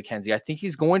game for McKenzie. I think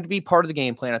he's going to be part of the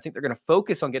game plan. I think they're going to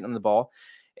focus on getting him the ball.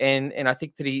 And I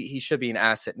think that he should be an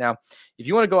asset. Now, if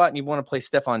you want to go out and you want to play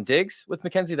Stephon Diggs with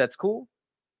McKenzie, that's cool.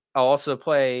 I'll also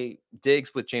play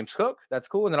Diggs with James Cook. That's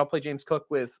cool. And then I'll play James Cook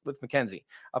with McKenzie.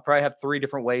 I'll probably have 3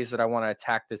 different ways that I want to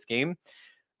attack this game.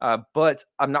 But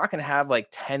I'm not going to have like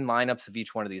 10 lineups of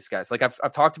each one of these guys. Like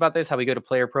I've talked about this, how we go to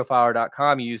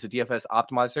playerprofiler.com, you use the DFS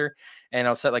optimizer, and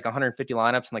I'll set like 150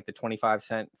 lineups in like the 25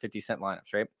 cent, 50 cent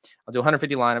lineups, right? I'll do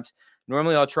 150 lineups.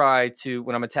 Normally I'll try to,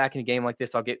 when I'm attacking a game like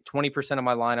this, I'll get 20% of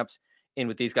my lineups in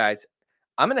with these guys.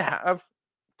 I'm going to have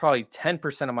probably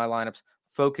 10% of my lineups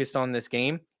focused on this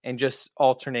game and just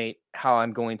alternate how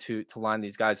I'm going to line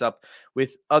these guys up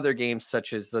with other games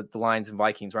such as the Lions and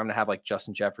Vikings, where I'm going to have like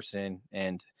Justin Jefferson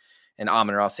and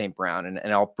Amon-Ra St. Brown.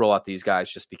 And I'll roll out these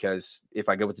guys just because if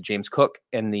I go with the James Cook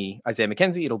and the Isaiah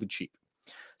McKenzie, it'll be cheap.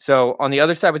 So on the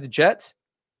other side with the Jets,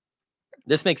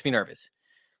 this makes me nervous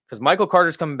because Michael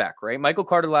Carter's coming back, right? Michael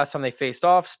Carter, last time they faced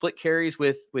off, split carries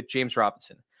with James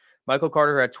Robinson. Michael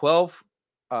Carter had 12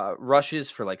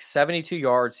 rushes for like 72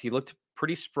 yards. He looked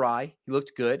pretty spry. He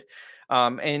looked good.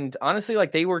 And honestly,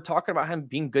 like they were talking about him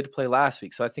being good to play last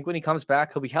week. So I think when he comes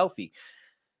back, he'll be healthy.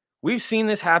 We've seen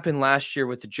this happen last year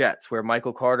with the Jets, where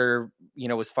Michael Carter,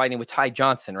 was fighting with Ty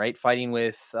Johnson, right? Fighting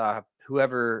with who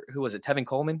was it? Tevin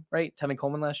Coleman, right? Tevin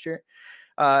Coleman last year.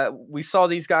 We saw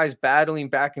these guys battling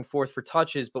back and forth for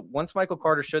touches, but once Michael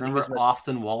Carter showed that he was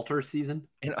Austin Walter season.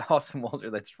 In Austin Walter,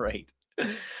 that's right.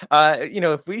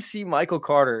 If we see Michael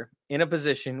Carter in a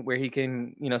position where he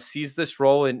can, seize this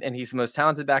role and he's the most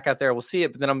talented back out there, we'll see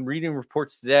it. But then I'm reading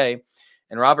reports today,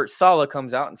 and Robert Saleh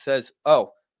comes out and says,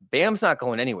 "Oh, Bam's not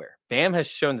going anywhere. Bam has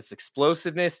shown this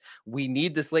explosiveness. We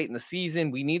need this late in the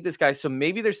season. We need this guy." So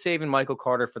maybe they're saving Michael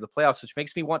Carter for the playoffs, which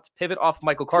makes me want to pivot off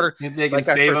Michael Carter. They can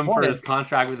save him for his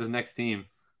contract with his next team.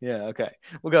 Yeah, okay.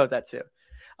 We'll go with that too.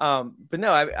 But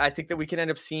no, I think that we can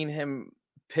end up seeing him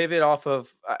pivot off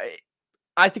of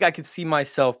I think I could see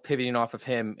myself pivoting off of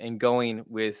him and going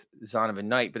with Zonovan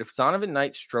Knight. But if Zonovan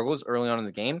Knight struggles early on in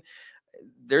the game,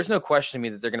 there's no question to me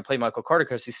that they're going to play Michael Carter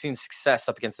because he's seen success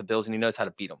up against the Bills and he knows how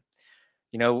to beat them.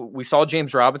 We saw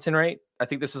James Robinson, right? I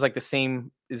think this is like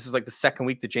the second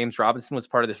week that James Robinson was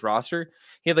part of this roster.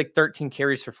 He had like 13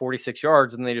 carries for 46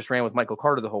 yards, and they just ran with Michael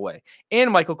Carter the whole way.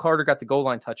 And Michael Carter got the goal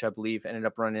line touch, I believe, ended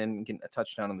up running in and getting a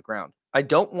touchdown on the ground. I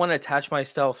don't want to attach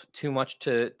myself too much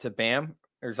to Bam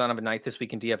or Zonovan Knight this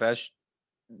week in DFS,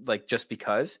 like just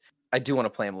because. I do want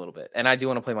to play him a little bit, and I do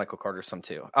want to play Michael Carter some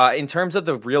too. In terms of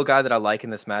the real guy that I like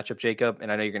in this matchup, Jacob,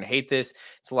 and I know you're going to hate this,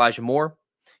 it's Elijah Moore.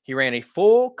 He ran a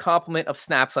full complement of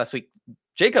snaps last week.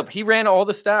 Jacob, he ran all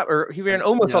the snaps, or he ran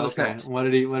almost all the snaps. What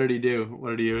did he do? What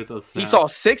did he do with those snaps? He saw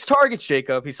 6 targets,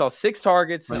 Jacob. He saw 6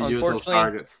 targets. What did he do with those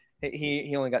targets?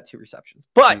 He only got 2 receptions.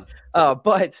 But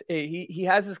he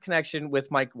has this connection with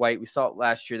Mike White. We saw it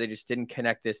last year. They just didn't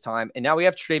connect this time. And now we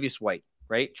have Tre'Davious White,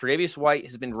 right? Tre'Davious White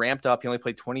has been ramped up. He only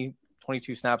played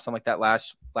 22 snaps, something like that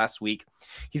last week.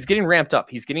 He's getting ramped up.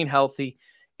 He's getting healthy.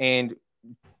 And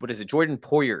Jordan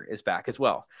Poyer is back as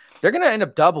well. They're going to end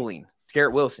up doubling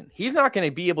Garrett Wilson. He's not going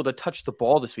to be able to touch the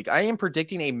ball this week. I am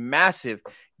predicting a massive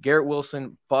Garrett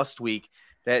Wilson bust week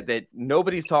that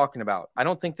nobody's talking about. I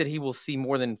don't think that he will see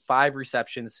more than 5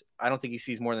 receptions. I don't think he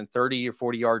sees more than 30 or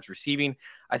 40 yards receiving.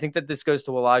 I think that this goes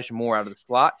to Elijah Moore out of the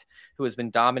slot, who has been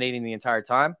dominating the entire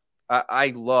time.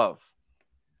 I feel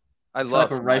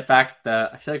like we're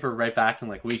right back in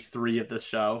like week 3 of this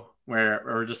show, where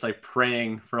we're just like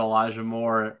praying for Elijah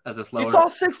Moore at this low. He saw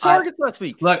 6 targets last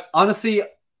week. Look, honestly,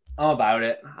 I'm about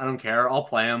it. I don't care. I'll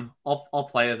play him. I'll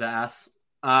play his ass.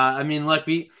 I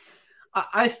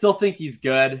still think he's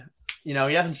good. He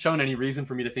hasn't shown any reason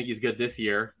for me to think he's good this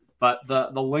year, but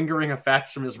the lingering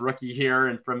effects from his rookie year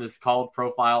and from his college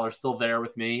profile are still there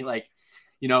with me.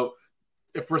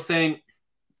 If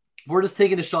we're just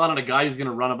taking a shot on a guy who's going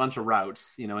to run a bunch of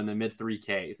routes, in the mid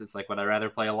 3Ks, it's like, would I rather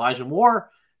play Elijah Moore,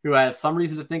 who I have some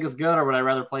reason to think is good, or would I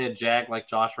rather play a jag like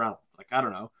Josh Reynolds? Like, I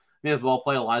don't know. May as well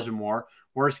play Elijah Moore.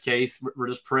 Worst case, we're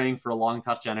just praying for a long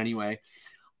touchdown anyway.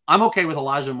 I'm okay with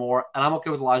Elijah Moore, and I'm okay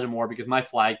with Elijah Moore because my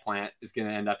flag plant is going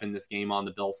to end up in this game on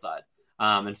the Bills side.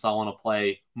 And so I want to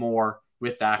play Moore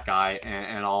with that guy,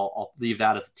 and I'll leave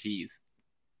that as a tease.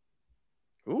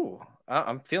 Ooh,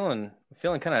 I'm feeling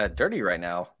kind of dirty right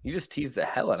now. You just teased the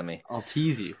hell out of me. I'll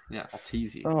tease you. Yeah, I'll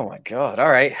tease you. Oh my God. All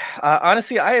right.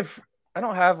 Honestly, I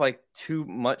don't have like too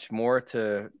much more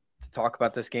to talk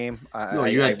about this game.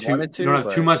 You don't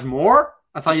have too much more?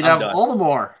 I thought you'd have all the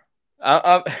more.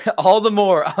 All the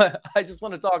more. I just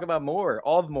want to talk about more.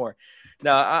 All the more.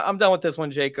 No, I'm done with this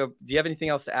one, Jacob. Do you have anything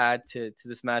else to add to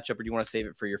this matchup, or do you want to save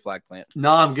it for your flag plant?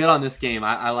 No, I'm good on this game.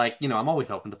 I like, I'm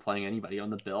always open to playing anybody on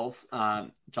the Bills.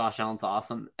 Josh Allen's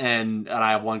awesome. And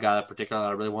I have one guy in particular that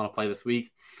I really want to play this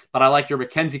week. But I like your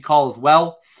McKenzie call as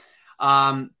well.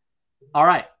 All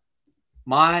right.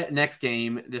 My next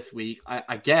game this week,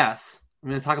 I guess, I'm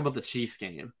going to talk about the Chiefs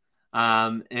game.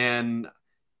 And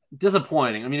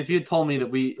disappointing. I mean, if you had told me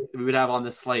that we would have on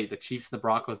this slate the Chiefs and the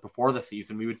Broncos before the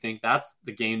season, we would think that's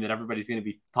the game that everybody's going to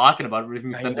be talking about. Everybody's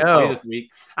going to be excited to play this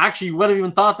week. Actually, you wouldn't have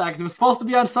even thought that because it was supposed to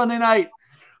be on Sunday night.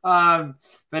 But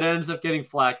it ends up getting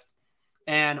flexed.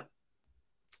 And,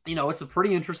 it's a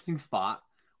pretty interesting spot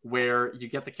where you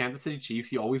get the Kansas City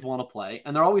Chiefs you always want to play.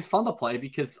 And they're always fun to play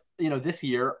because, this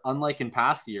year, unlike in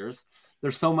past years,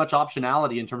 there's so much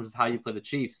optionality in terms of how you play the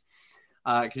Chiefs.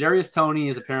 Kadarius Toney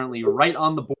is apparently right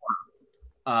on the board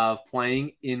of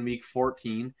playing in week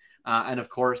 14. And of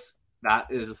course,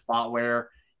 that is a spot where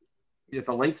it's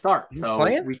a late start. We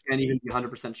can't even be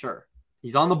 100% sure.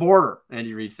 He's on the border.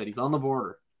 Andy Reid said he's on the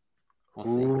border. We'll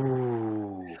see.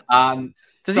 Ooh.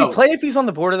 Does So- he play if he's on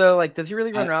the border though? Like, does he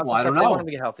really run routes? well, I don't They know. want him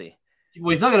to get healthy.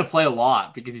 Well, he's not going to play a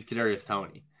lot because he's Kadarius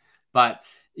Toney, but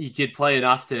he could play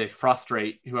enough to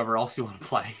frustrate whoever else you want to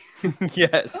play.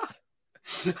 Yes.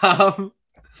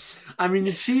 I mean,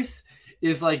 the Chiefs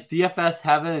is like DFS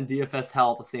heaven and DFS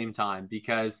hell at the same time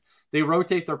because they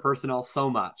rotate their personnel so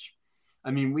much.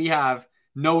 I mean, we have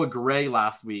Noah Gray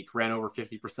last week ran over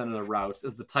 50% of the routes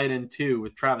as the tight end 2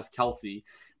 with Travis Kelce.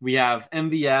 We have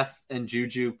MVS and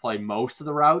Juju play most of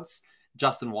the routes.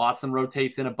 Justin Watson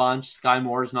rotates in a bunch. Sky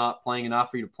Moore's not playing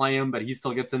enough for you to play him, but he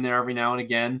still gets in there every now and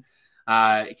again.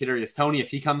 Kadarius Toney,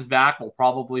 if he comes back, will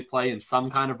probably play in some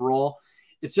kind of role.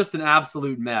 It's just an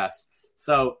absolute mess.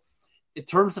 So in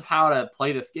terms of how to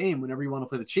play this game, whenever you want to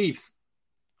play the Chiefs,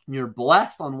 you're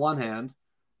blessed on one hand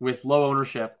with low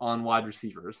ownership on wide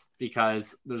receivers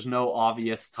because there's no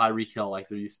obvious Tyreek Hill like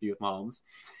there used to be with Mahomes.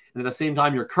 And at the same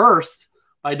time, you're cursed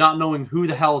by not knowing who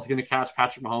the hell is going to catch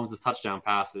Patrick Mahomes' touchdown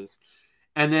passes.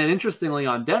 And then interestingly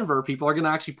on Denver, people are going to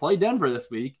actually play Denver this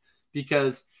week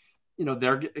because, you know,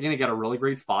 they're going to get a really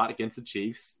great spot against the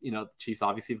Chiefs. You know, the Chiefs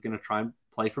obviously are going to try and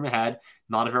play from ahead.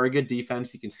 Not a very good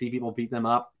defense. You can see people beat them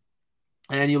up.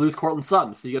 And you lose Cortland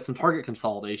Sutton, so you get some target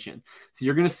consolidation. So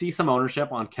you're going to see some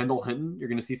ownership on Kendall Hinton. You're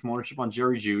going to see some ownership on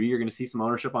Jerry Jeudy. You're going to see some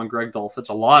ownership on Greg Dulcich.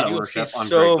 A lot of ownership on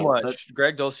Greg Dulcich.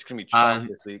 Greg Dulcich is going to be chalked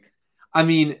this week. I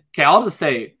mean, okay, I'll just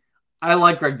say I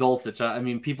like Greg Dulcich. I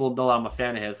mean, people know I'm a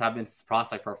fan of his. I've been to his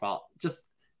prospect profile. Just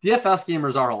DFS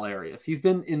gamers are hilarious. He's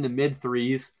been in the mid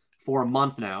threes for a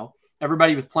month now.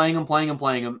 Everybody was playing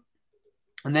him.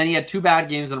 And then he had 2 bad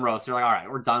games in a row. So they're like, all right,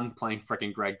 we're done playing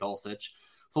freaking Greg Dulcich.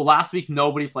 So last week,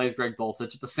 nobody plays Greg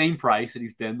Dulcich at the same price that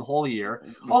he's been the whole year.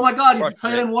 Oh my God, he's a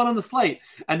tight end 1 on the slate.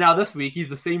 And now this week, he's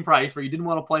the same price where you didn't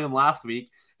want to play him last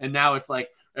week. And now it's like,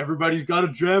 everybody's got to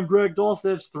jam Greg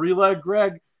Dulcich, 3-leg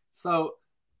Greg. So,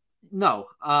 no.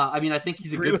 I mean, I think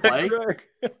he's a good play.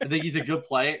 I think he's a good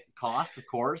play at cost, of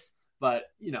course. But,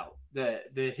 you know,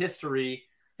 the history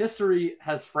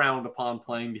has frowned upon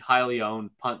playing the highly owned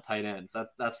punt tight ends.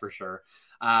 That's for sure.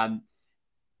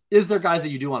 Is there guys that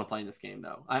you do want to play in this game,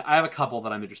 though? I have a couple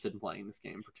that I'm interested in playing in this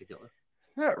game in particular.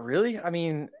 Not really. I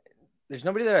mean, there's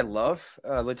nobody that I love.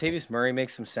 Latavius Murray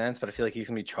makes some sense, but I feel like he's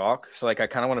going to be chalk. So, like, I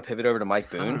kind of want to pivot over to Mike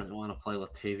Boone. I don't want to play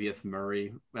Latavius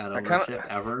Murray at ownership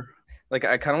ever. Like,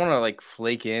 I kind of want to, like,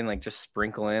 flake in, like, just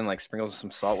sprinkle some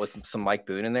salt with some Mike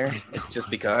Boone in there just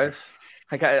because.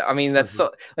 Like, I mean, that's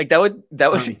so, like, that would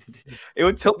it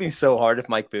would tilt me so hard if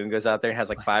Mike Boone goes out there and has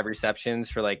like 5 receptions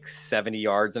for like 70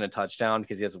 yards and a touchdown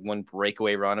because he has 1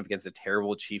 breakaway run up against a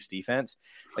terrible Chiefs defense.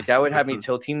 Like, that would have me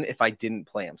tilting if I didn't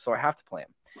play him. So I have to play him.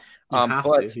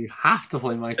 You have to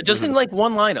play Mike Boone. Just in like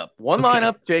one lineup.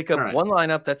 Lineup, Jacob. Right. One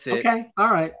lineup, that's it. Okay,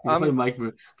 all right. You'll play Mike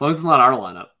Boone. As long as it's not our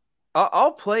lineup.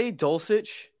 I'll play Dulcich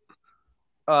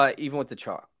even with the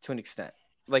chalk to an extent.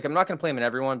 Like, I'm not going to play him in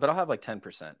everyone, but I'll have like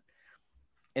 10%.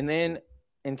 And then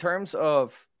in terms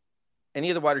of any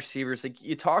of the wide receivers, like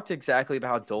you talked exactly about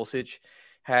how Dulcich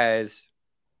has,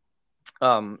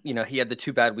 you know, he had the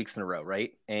 2 bad weeks in a row,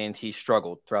 right? And he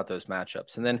struggled throughout those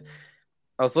matchups. And then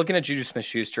I was looking at Juju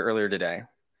Smith-Schuster earlier today.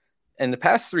 And the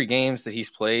past 3 games that he's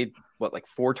played, like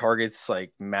 4 targets,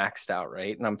 like maxed out,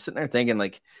 right? And I'm sitting there thinking,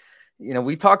 like, you know,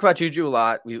 we've talked about Juju a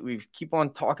lot. We keep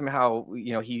on talking about how,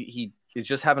 you know, he is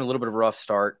just having a little bit of a rough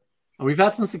start. We've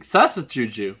had some success with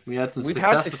Juju. We had some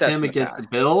success with him against the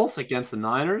Bills, against the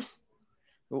Niners.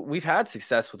 We've had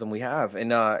success with him. We have. And,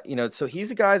 you know, so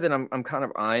he's a guy that I'm kind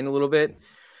of eyeing a little bit.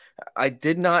 I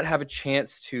did not have a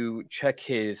chance to check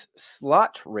his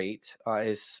slot rate,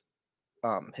 his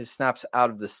snaps out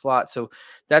of the slot. So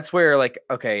that's where, like,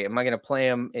 okay, am I going to play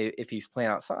him if he's playing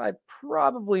outside?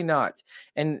 Probably not.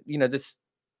 And, you know, this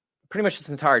pretty much this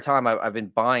entire time I've been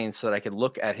buying so that I could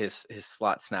look at his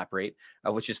slot snap rate,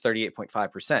 which is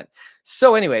 38.5%.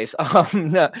 So anyways,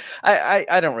 no,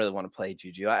 I don't really want to play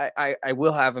Juju. I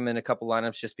will have him in a couple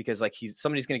lineups just because like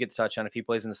somebody's going to get the touchdown. If he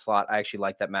plays in the slot, I actually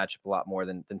like that matchup a lot more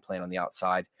than playing on the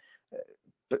outside.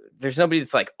 But there's nobody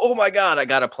that's like, oh my God, I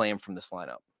got to play him from this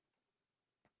lineup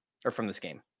or from this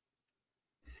game.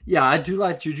 Yeah, I do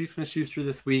like Juju Smith-Schuster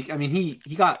this week. I mean,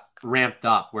 he got ramped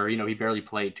up where, you know, he barely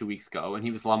played 2 weeks ago, and he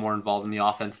was a lot more involved in the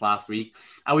offense last week.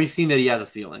 And we've seen that he has a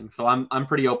ceiling. So I'm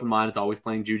pretty open-minded to always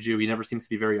playing Juju. He never seems to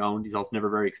be very owned. He's also never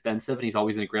very expensive, and he's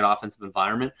always in a great offensive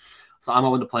environment. So I'm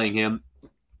open to playing him.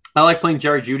 I like playing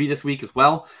Jerry Jeudy this week as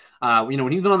well. You know,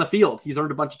 when he's been on the field, he's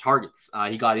earned a bunch of targets.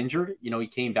 He got injured. You know, he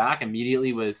came back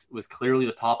immediately, was clearly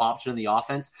the top option in the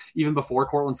offense. Even before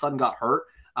Cortland Sutton got hurt,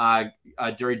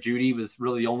 Jerry Jeudy was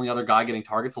really the only other guy getting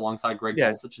targets alongside Greg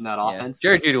Dulcich in that offense.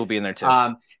 Jerry Jeudy will be in there too.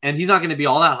 And he's not going to be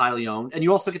all that highly owned. And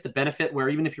you also get the benefit where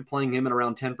even if you're playing him at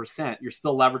around 10%, you're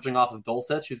still leveraging off of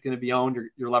Dulcich, who's going to be owned.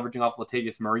 You're leveraging off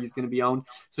Latavius Murray, who's going to be owned.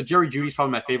 So Jerry Jeudy's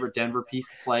probably my favorite Denver piece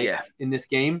to play in this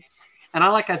game. And I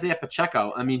like Isaiah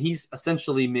Pacheco. I mean, he's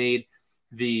essentially made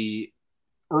the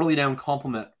early down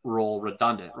complement role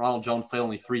redundant. Ronald Jones played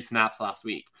only 3 snaps last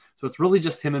week. So it's really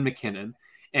just him and McKinnon.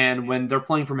 And when they're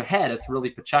playing from ahead, it's really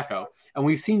Pacheco. And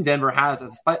we've seen Denver has,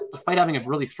 despite having a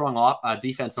really strong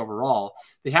defense overall,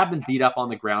 they have been beat up on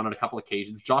the ground on a couple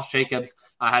occasions. Josh Jacobs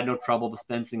had no trouble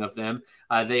dispensing of them.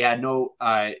 They had no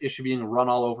issue being run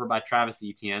all over by Travis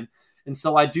Etienne. And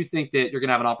so I do think that you're going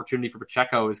to have an opportunity for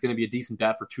Pacheco is going to be a decent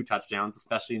bet for 2 touchdowns,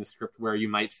 especially in a script where you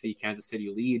might see Kansas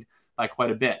City lead by quite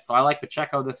a bit. So I like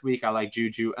Pacheco this week. I like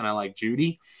Juju and I like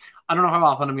Jeudy. I don't know how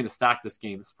often I'm going to stack this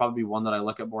game. It's probably one that I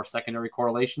look at more secondary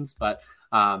correlations, but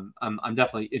I'm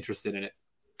definitely interested in it.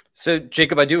 So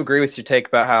Jacob, I do agree with your take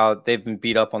about how they've been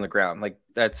beat up on the ground. Like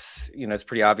that's, it's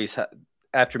pretty obvious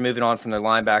after moving on from their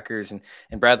linebackers and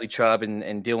Bradley Chubb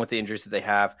and dealing with the injuries that they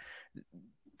have.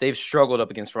 They've struggled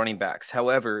up against running backs.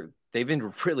 However, they've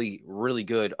been really, really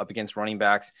good up against running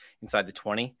backs inside the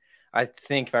 20. I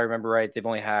think if I remember right, they've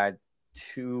only had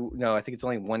I think it's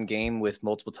only 1 game with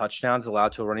multiple touchdowns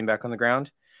allowed to a running back on the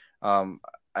ground.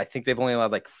 I think they've only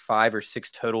allowed like 5 or 6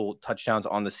 total touchdowns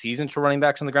on the season to running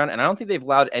backs on the ground. And I don't think they've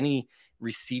allowed any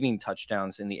receiving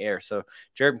touchdowns in the air. So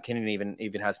Jared McKinnon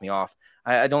even has me off.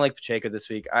 I don't like Pacheco this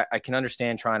week. I can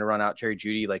understand trying to run out Jerry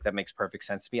Jeudy. Like that makes perfect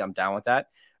sense to me. I'm down with that.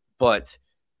 But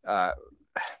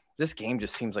this game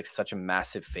just seems like such a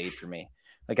massive fade for me.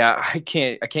 Like I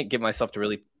can't get myself to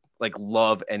really like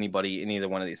love anybody in either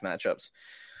one of these matchups.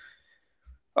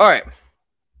 All right.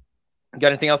 Got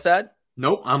anything else to add?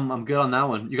 Nope. I'm good on that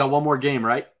one. You got one more game,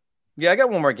 right? Yeah, I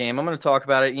got one more game. I'm going to talk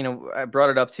about it. I brought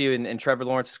it up to you and Trevor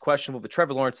Lawrence is questionable, but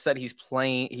Trevor Lawrence said he's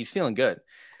feeling good.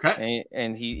 Okay.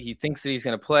 And he thinks that he's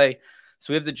going to play.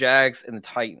 So we have the Jags and the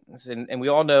Titans, and we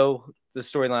all know the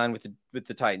storyline with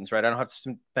the Titans, right? I don't have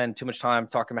to spend too much time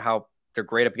talking about how they're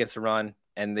great up against the run,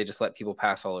 and they just let people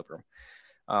pass all over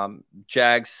them.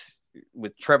 Jags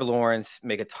with Trevor Lawrence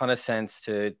make a ton of sense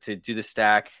to do the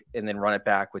stack and then run it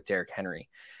back with Derrick Henry.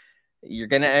 You're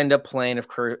going to end up playing, of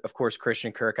course,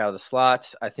 Christian Kirk out of the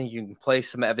slots. I think you can play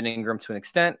some Evan Ingram to an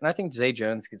extent, and I think Zay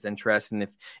Jones gets interesting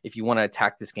if you want to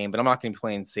attack this game, but I'm not going to be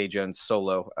playing Zay Jones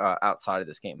solo outside of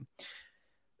this game.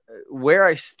 Where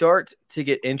I start to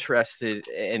get interested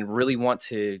and really want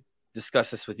to discuss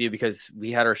this with you, because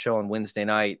we had our show on Wednesday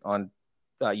night on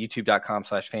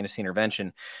youtube.com/fantasy intervention.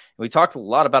 And we talked a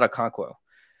lot about Okonkwo.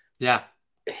 Yeah.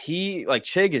 He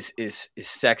Chig is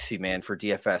sexy, man, for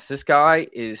DFS. This guy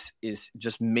is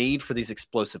just made for these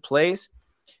explosive plays.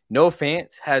 Noah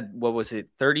Fant had,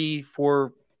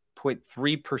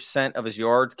 34.3% of his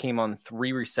yards came on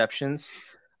 3 receptions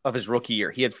of his rookie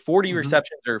year. He had 40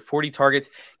 receptions or 40 targets.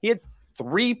 He had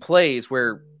 3 plays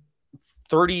where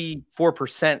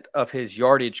 34% of his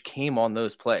yardage came on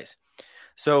those plays.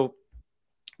 So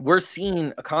we're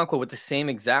seeing Okonkwo with the same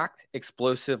exact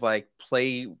explosive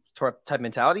play type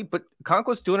mentality, but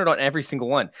Okonkwo's doing it on every single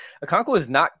one. Okonkwo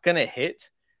is not going to hit.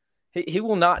 He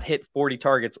will not hit 40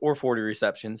 targets or 40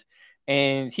 receptions,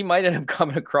 and he might end up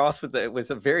coming across with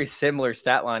a very similar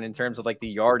stat line in terms of the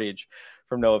yardage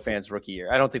from Noah Fant's rookie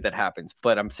year. I don't think that happens,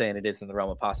 but I'm saying it is in the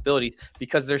realm of possibilities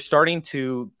because we're starting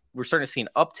to see an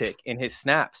uptick in his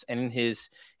snaps and in his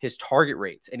target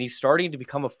rates, and he's starting to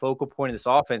become a focal point of this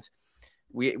offense.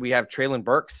 We have Treylon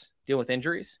Burks dealing with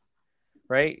injuries,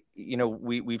 right?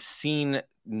 We've seen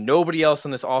nobody else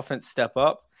on this offense step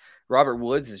up. Robert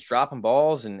Woods is dropping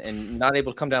balls and not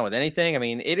able to come down with anything. I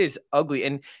mean, it is ugly.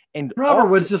 And Robert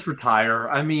Woods just retire.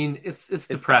 I mean, it's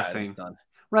depressing,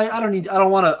 right? I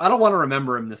don't want to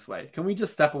remember him this way. Can we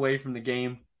just step away from the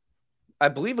game? I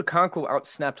believe Okonkwo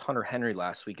outsnapped Hunter Henry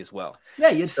last week as well. Yeah,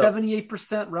 he had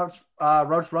 78%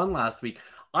 routes run last week.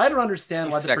 I don't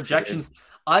understand why the projections.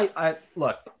 I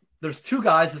look. There's 2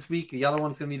 guys this week. The other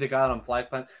one's going to be the guy on flag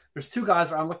plan. There's 2 guys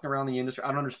where I'm looking around the industry. I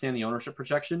don't understand the ownership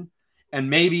projection, and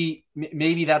maybe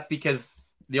that's because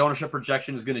the ownership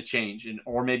projection is going to change,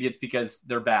 or maybe it's because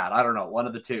they're bad. I don't know. One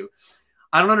of the 2.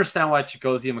 I don't understand why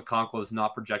Chigozie Okonkwo is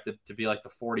not projected to be like the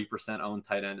 40% owned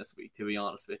tight end this week. To be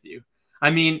honest with you. I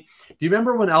mean, do you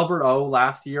remember when Albert O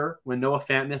last year, when Noah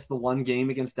Fant missed the 1 game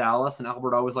against Dallas and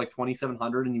Albert O was like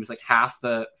 2,700 and he was like half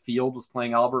the field was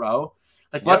playing Albert O?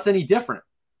 What's any different,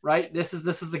 right? This is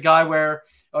the guy where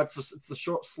it's the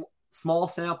short, small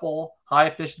sample, high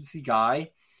efficiency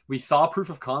guy. We saw proof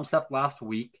of concept last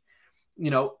week.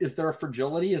 Is there a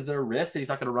fragility? Is there a risk that he's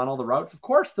not going to run all the routes? Of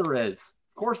course there is.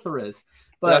 Of course there is.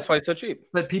 But that's why it's so cheap.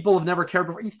 But people have never cared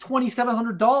before. He's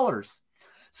 $2,700.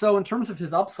 So in terms of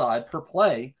his upside per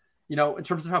play, in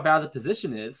terms of how bad the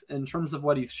position is, in terms of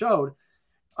what he's showed,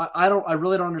 I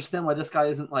really don't understand why this guy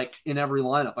isn't like in every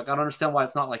lineup. Like, I don't understand why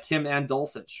it's not like him and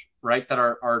Dulcich, right? That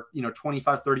are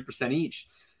 25, 30% each.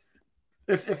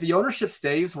 If the ownership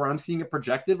stays where I'm seeing it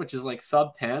projected, which is like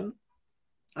sub 10,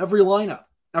 every lineup,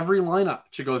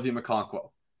 Chigozie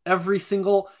Okonkwo. Every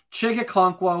single Chig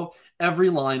Okonkwo, every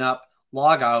lineup,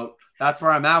 log out. That's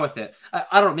where I'm at with it.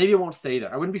 I don't know. Maybe it won't stay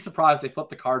there. I wouldn't be surprised they flip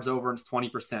the cards over and it's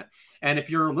 20%. And if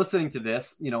you're listening to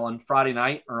this, on Friday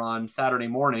night or on Saturday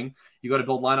morning, you go to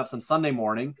build lineups on Sunday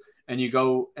morning and you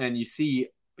go and you see,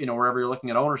 wherever you're looking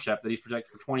at ownership that he's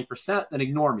projected for 20%, then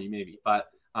ignore me maybe. But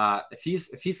if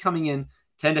he's coming in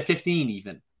 10 to 15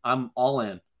 even, I'm all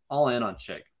in on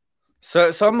Chig.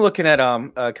 So I'm looking at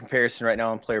a comparison right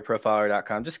now on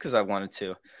playerprofiler.com just because I wanted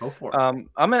to. Go for it. I'm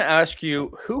going to ask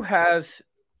you who has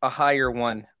a higher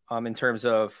one in terms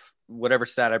of whatever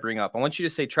stat I bring up. I want you to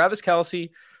say Travis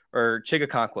Kelce or Chig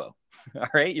Okonkwo. All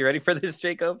right, you ready for this,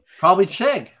 Jacob? Probably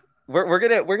Chig. We're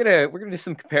gonna do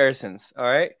some comparisons. All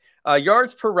right,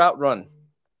 yards per route run.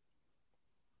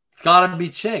 It's got to be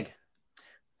Chig.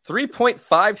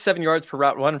 3.57 yards per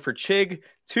route run for Chig.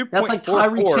 2. That's like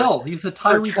Tyreek Hill. He's the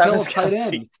Tyreek Hill of tight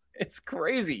ends. It's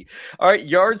crazy. All right,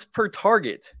 yards per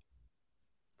target.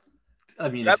 I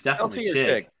mean, it's definitely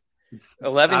Chig. It's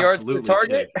 11 yards per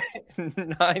target,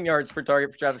 9 yards per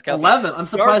target for Travis Kelce. 11. I'm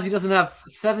surprised he doesn't have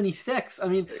 76. I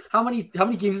mean, how many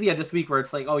games has he had this week where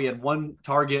it's like, oh, he had 1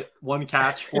 target, 1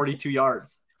 catch, 42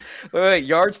 yards? Wait,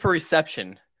 yards per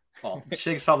reception. Well,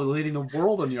 Chig's probably leading the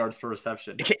world on yards per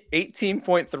reception.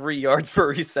 18.3 yards per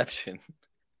reception.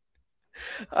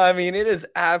 I mean, it is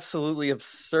absolutely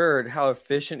absurd how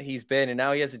efficient he's been. And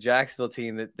now he has a Jacksonville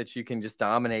team that you can just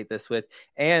dominate this with.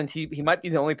 And he might be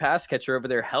the only pass catcher over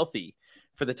there healthy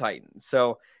for the Titans.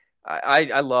 So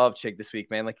I love Chig this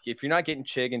week, man. Like, if you're not getting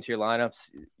Chig into your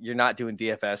lineups, you're not doing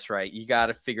DFS right. You got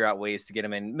to figure out ways to get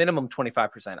him in minimum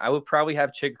 25%. I would probably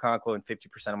have Chig Okonkwo in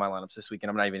 50% of my lineups this week, and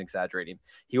I'm not even exaggerating.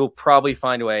 He will probably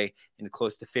find a way into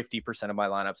close to 50% of my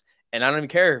lineups. And I don't even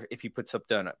care if he puts up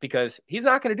donut because he's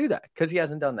not going to do that because he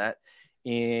hasn't done that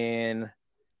in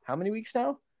how many weeks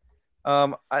now?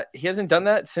 He hasn't done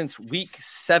that since week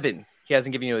 7. He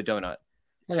hasn't given you a donut.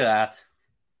 Look at that.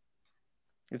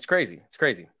 It's crazy. It's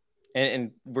crazy.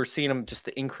 And we're seeing him, just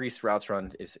the increased routes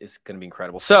run is going to be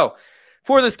incredible. So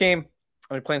for this game,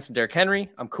 I'm going to play some Derrick Henry.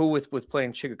 I'm cool with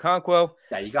playing Chig Okonkwo.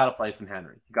 Yeah, you got to play some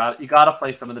Henry. You got to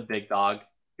play some of the big dog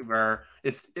where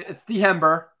it's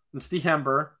Dehember. It's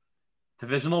Dehember,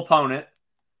 divisional opponent.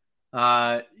 You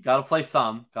got to play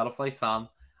some.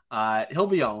 He'll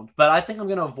be owned, but I think I'm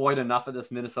going to avoid enough of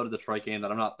this Minnesota-Detroit game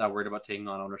that I'm not that worried about taking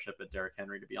on ownership at Derrick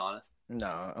Henry, to be honest.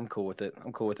 No, I'm cool with it.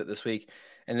 I'm cool with it this week.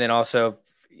 And then also,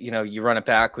 you run it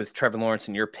back with Trevor Lawrence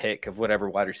and your pick of whatever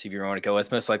wide receiver you want to go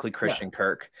with, most likely Christian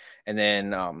Kirk, and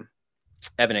then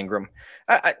Evan Ingram.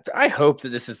 I hope that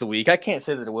this is the week. I can't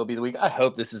say that it will be the week. I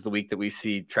hope this is the week that we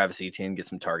see Travis Etienne get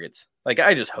some targets. Like,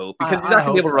 I just hope, because he's not going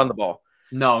to be able to run the ball.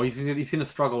 No, he's going to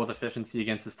struggle with efficiency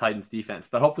against his Titans defense,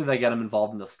 but hopefully they get him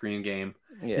involved in the screen game.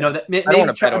 Yeah.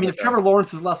 If Trevor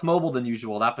Lawrence is less mobile than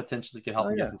usual, that potentially could help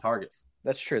him get some targets.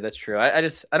 That's true. I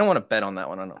don't want to bet on that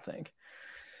one. I don't think.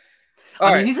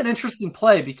 I mean, he's an interesting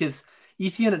play because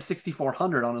Etienne at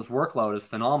 6,400 on his workload is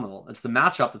phenomenal. It's the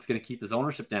matchup that's going to keep his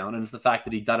ownership down, and it's the fact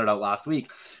that he did it out last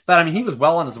week. But I mean, he was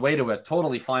well on his way to a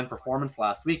totally fine performance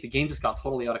last week. The game just got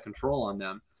totally out of control on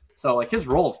them. So, like, his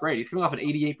role is great. He's coming off an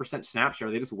 88% snap share.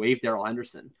 They just waived Darrell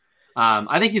Henderson.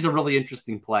 I think he's a really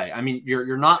interesting play. I mean,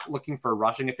 you're not looking for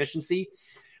rushing efficiency,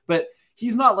 but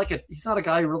he's not a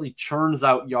guy who really churns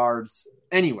out yards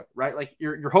anyway, right? Like,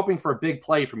 you're hoping for a big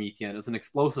play from Etienne as an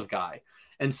explosive guy.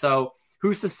 And so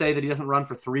who's to say that he doesn't run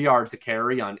for 3 yards a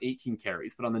carry on 18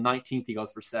 carries, but on the 19th he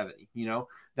goes for 70?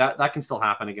 That can still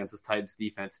happen against this Titans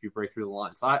defense if you break through the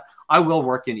line. So I will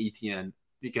work in Etienne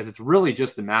because it's really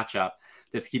just the matchup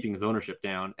that's keeping his ownership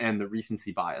down and the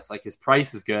recency bias. Like, his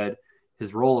price is good,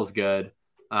 his role is good,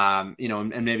 and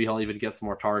maybe he'll even get some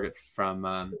more targets from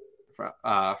a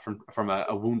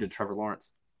wounded Trevor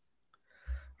Lawrence.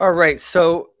 All right,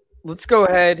 so let's go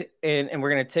ahead and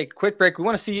we're going to take a quick break. We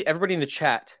want to see everybody in the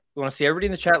chat. We want to see everybody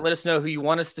in the chat. Let us know who you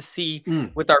want us to see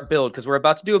with our build, because we're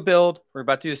about to do a build. We're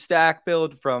about to do a stack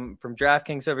build from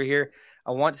DraftKings over here. I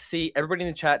want to see everybody in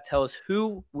the chat tell us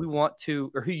who we want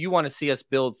to, or who you want to see us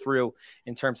build through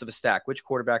in terms of a stack. Which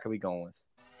quarterback are we going with?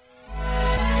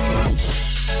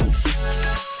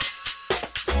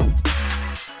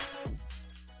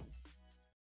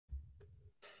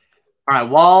 All right,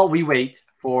 while we wait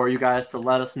for you guys to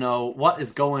let us know what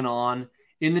is going on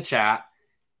in the chat.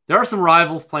 There are some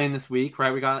rivals playing this week,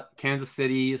 right? We got Kansas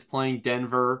City is playing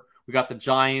Denver. We got the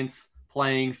Giants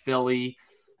playing Philly.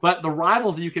 But the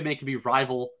rivals that you can make can be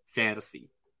rival fantasy.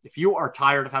 If you are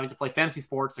tired of having to play fantasy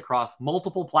sports across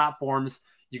multiple platforms,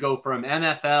 you go from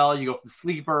NFL, you go from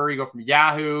Sleeper, you go from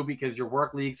Yahoo because your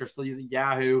work leagues are still using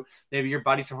Yahoo. Maybe your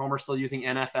buddies from home are still using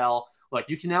NFL. Look,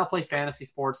 you can now play fantasy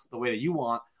sports the way that you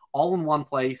want, all in one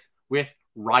place with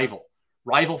Rival.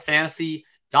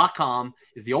 RivalFantasy.com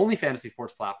is the only fantasy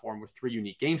sports platform with 3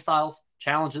 unique game styles,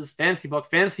 challenges, fantasy book,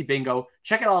 fantasy bingo.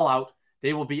 Check it all out.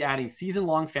 They will be adding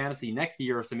season-long fantasy next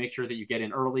year, so make sure that you get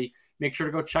in early. Make sure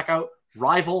to go check out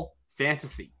Rival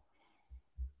Fantasy.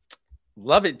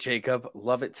 Love it, Jacob.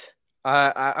 Love it.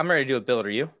 I'm ready to do a build.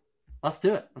 Are you? Let's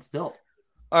do it. Let's build.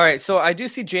 All right. So I do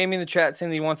see Jamie in the chat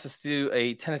saying that he wants us to do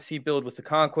a Tennessee build with the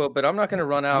Conquo, but I'm not going to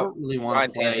run out. I don't really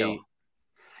want to play.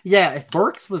 Yeah, if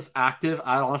Burks was active,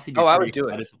 I'd honestly be I would do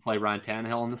excited to play Ryan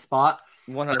Tannehill in the spot.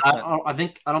 100%. I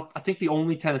think the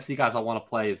only Tennessee guys I want to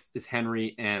play is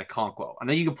Henry and Okonkwo. I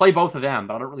know you can play both of them,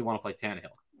 but I don't really want to play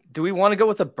Tannehill. Do we want to go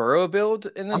with a Burrow build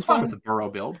in this I'm fine one? with a Burrow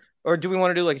build. Or do we want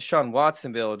to do like a Sean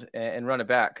Watson build and run it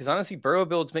back? Because honestly, Burrow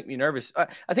builds make me nervous.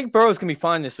 I think Burrow's going to be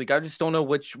fine this week. I just don't know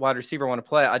which wide receiver I want to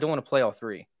play. I don't want to play all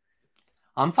 3.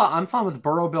 I'm fine with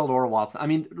Burrow build or Watson. I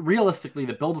mean, realistically,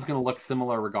 the build is going to look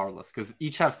similar regardless because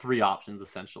each have 3 options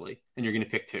essentially, and you're going to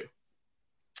pick 2.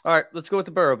 All right, let's go with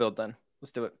the Burrow build then.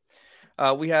 Let's do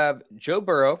it. We have Joe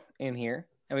Burrow in here,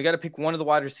 and we got to pick one of the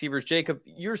wide receivers. Jacob,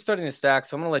 you're starting the stack,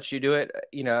 so I'm going to let you do it.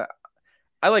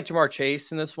 I like Jamar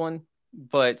Chase in this one,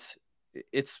 but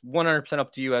it's 100%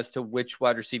 up to you as to which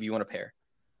wide receiver you want to pair.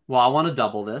 Well, I want to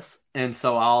double this, and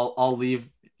so I'll leave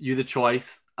you the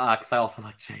choice because I also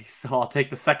like Chase. So I'll take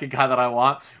the second guy that I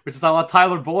want, which is I want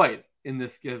Tyler Boyd in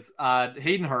this because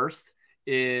Hayden Hurst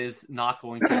is not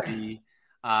going to be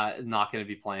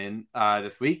playing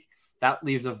this week. That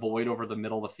leaves a void over the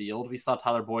middle of the field. We saw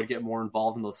Tyler Boyd get more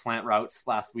involved in those slant routes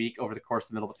last week over the course of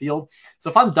the middle of the field. So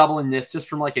if I'm doubling this just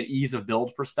from like an ease of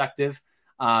build perspective,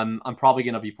 I'm probably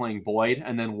going to be playing Boyd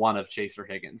and then one of Chase or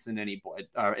Higgins in any Boyd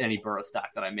or any Burrow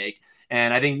stack that I make.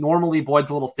 And I think normally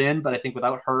Boyd's a little thin, but I think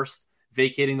without Hurst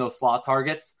vacating those slot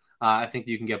targets, I think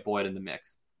you can get Boyd in the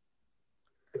mix.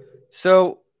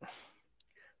 So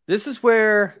this is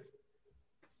where,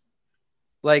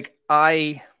 like,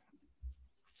 I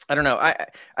don't know.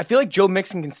 I feel like Joe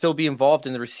Mixon can still be involved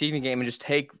in the receiving game and just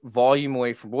take volume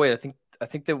away from Boyd. I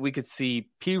think that we could see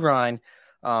Pirine,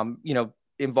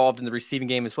 involved in the receiving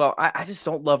game as well. I just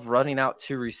don't love running out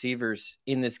 2 receivers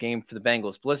in this game for the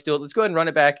Bengals. But let's do it. Let's go ahead and run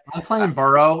it back. I'm playing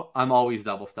Burrow. I'm always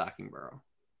double stacking Burrow.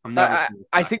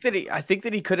 I think that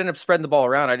he could end up spreading the ball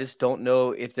around. I just don't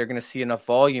know if they're going to see enough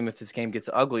volume if this game gets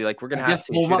ugly. Like we're going to have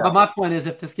to. But my point is,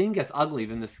 if this game gets ugly,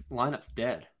 then this lineup's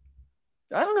dead.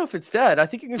 I don't know if it's dead. I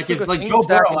think you can still like Joe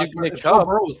Burrow. Joe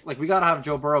Burrow's like we got to have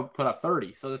Joe Burrow put up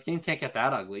 30. So this game can't get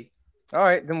that ugly. All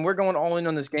right, then we're going all in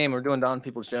on this game. We're doing Don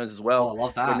Peoples-Jones as well. Oh, I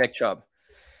love that. Nick Chubb.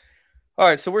 All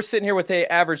right, so we're sitting here with a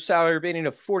average salary rating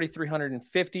of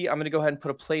 4,350. I'm going to go ahead and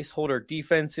put a placeholder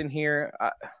defense in here.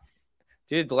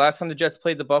 Dude, the last time the Jets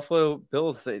played the Buffalo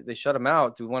Bills, they shut them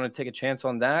out. Do we want to take a chance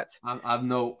on that? I've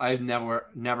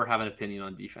never have an opinion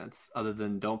on defense other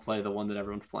than don't play the one that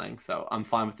everyone's playing. So I'm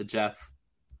fine with the Jets.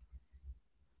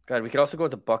 God, we could also go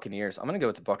with the Buccaneers. I'm going to go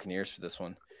with the Buccaneers for this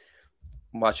one.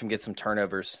 Watch them get some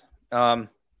turnovers.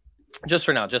 Just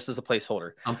for now, just as a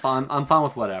placeholder. I'm fine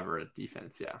with whatever at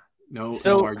defense. Yeah, no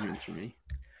arguments for me.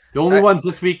 The only ones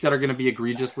this week that are going to be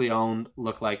egregiously owned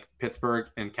look like Pittsburgh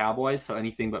and Cowboys. So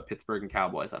anything but Pittsburgh and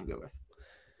Cowboys, I'm good with.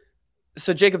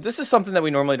 So Jacob, this is something that we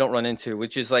normally don't run into,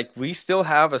 which is like we still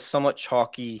have a somewhat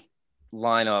chalky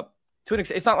lineup. To an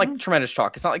extent, it's not like tremendous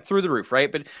chalk. It's not like through the roof,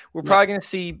 right? But we're probably going to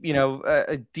see,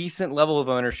 a decent level of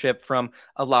ownership from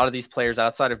a lot of these players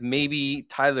outside of maybe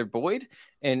Tyler Boyd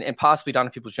and possibly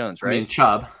Donovan Peoples-Jones, right? I mean,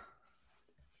 Chubb.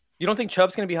 You don't think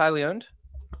Chubb's going to be highly owned?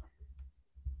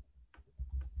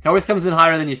 He always comes in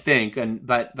higher than you think,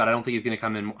 but I don't think he's going to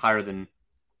come in higher than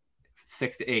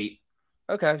 6 to 8.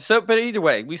 Okay, but either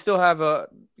way, we still have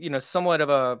somewhat of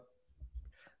a,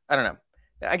 I don't know.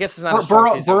 I guess it's not.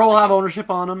 Burrow will have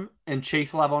ownership on him, and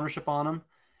Chase will have ownership on him,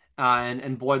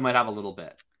 and Boyd might have a little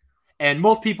bit. And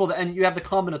most people, and you have the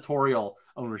combinatorial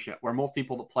ownership, where most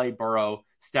people that play Burrow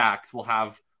stacks will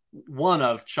have one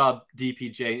of Chubb,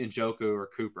 DPJ, Njoku, or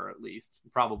Cooper at least.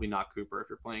 Probably not Cooper if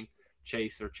you're playing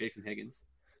Chase or Chase and Higgins.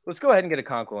 Let's go ahead and get a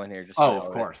Conquo in here.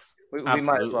 Of course. We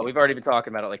might as well. We've already been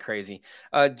talking about it like crazy.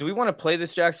 Do we want to play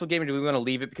this Jacksonville game, or do we want to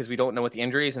leave it because we don't know what the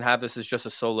injury is and have this as just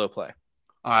a solo play?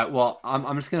 All right, well,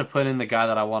 I'm just going to put in the guy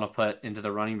that I want to put into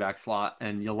the running back slot,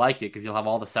 and you'll like it because you'll have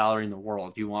all the salary in the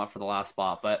world you want for the last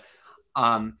spot. But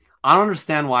I don't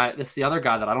understand why. This is the other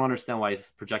guy that I don't understand why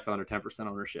he's projected under 10%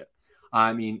 ownership.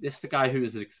 I mean, this is a guy who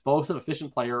is an explosive,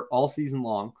 efficient player all season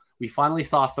long. We finally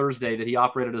saw Thursday that he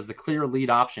operated as the clear lead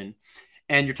option.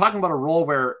 And you're talking about a role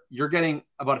where you're getting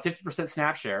about a 50%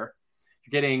 snap share.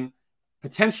 You're getting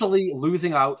potentially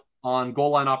losing out on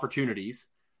goal line opportunities.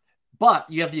 But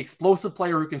you have the explosive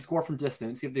player who can score from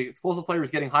distance. You have the explosive player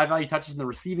who's getting high-value touches in the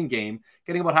receiving game,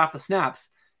 getting about half the snaps.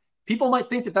 People might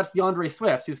think that that's DeAndre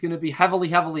Swift, who's going to be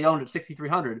heavily owned at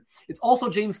 6,300. It's also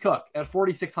James Cook at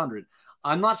 4,600.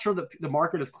 I'm not sure that the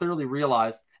market has clearly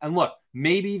realized. And look,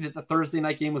 maybe that the Thursday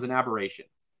night game was an aberration.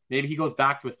 Maybe he goes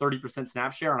back to a 30%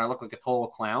 snap share and I look like a total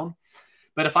clown.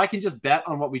 But if I can just bet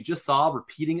on what we just saw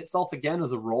repeating itself again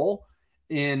as a role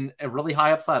in a really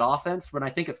high upside offense, when I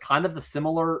think it's kind of the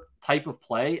similar type of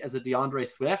play as a DeAndre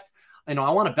Swift, I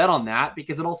want to bet on that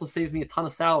because it also saves me a ton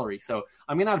of salary. So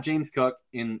I'm going to have James Cook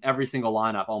in every single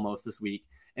lineup almost this week,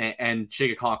 and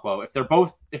Chig Okonkwo.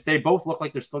 If they both look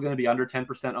like they're still going to be under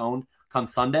 10% owned come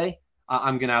Sunday,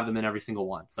 I'm going to have them in every single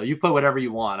one. So you put whatever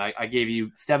you want. I gave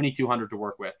you 7,200 to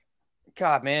work with.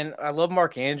 God, man, I love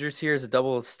Mark Andrews here as a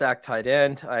double stack tight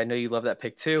end. I know you love that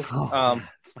pick too.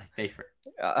 It's my favorite.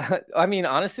 I mean,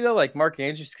 honestly though, like Mark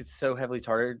Andrews gets so heavily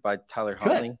targeted by Tyler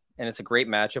Huntley, and it's a great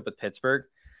matchup with Pittsburgh.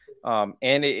 I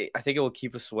think it will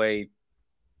keep us away.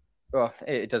 Well,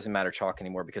 it doesn't matter chalk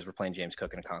anymore because we're playing James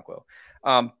Cook and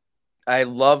Okonkwo. I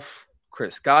love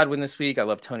Chris Godwin this week. I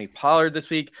love Tony Pollard this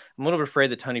week. I'm a little bit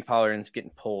afraid that Tony Pollard ends up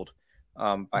getting pulled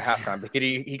by halftime. But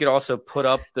he could also put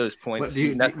up those points.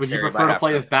 Would you prefer to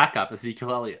play as backup,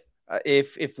 Ezekiel Elliott?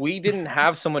 If we didn't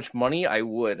have so much money, I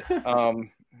would.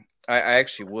 I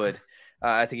actually would.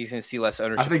 I think he's going to see less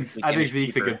ownership. I think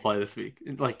Zeke's a good play this week.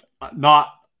 Like,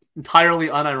 not entirely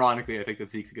unironically, I think that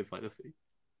Zeke's a good play this week.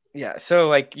 Yeah, so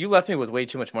like you left me with way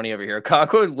too much money over here.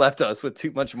 Okonkwo left us with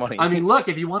too much money. I mean, look,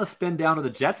 if you want to spend down to the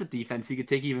Jets at defense, you could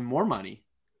take even more money.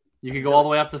 You could go all the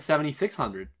way up to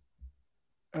 7,600.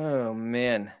 Oh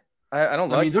man, I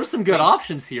don't. I mean, there's some good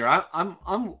options here.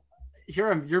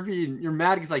 You're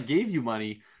mad because I gave you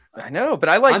money. I know, but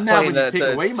I like playing the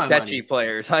sketchy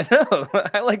players. I know.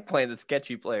 I like playing the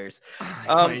sketchy players.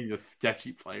 Playing the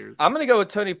sketchy players. I'm going to go with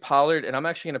Tony Pollard, and I'm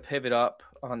actually going to pivot up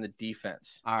on the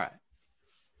defense. All right.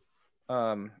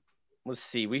 Let's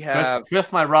see. We have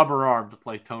twist my rubber arm to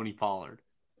play Tony Pollard.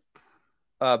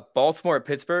 Baltimore at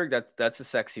Pittsburgh. That's a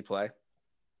sexy play.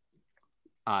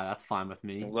 That's fine with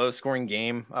me. Low scoring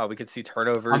game. We could see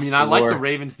turnovers. I mean, I like the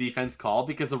Ravens defense call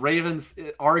because the Ravens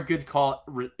are a good call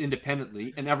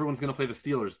independently, and everyone's going to play the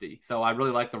Steelers D. So I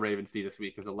really like the Ravens D this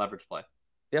week as a leverage play.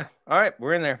 Yeah. All right.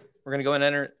 We're in there. We're going to go and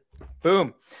enter it.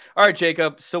 Boom. All right,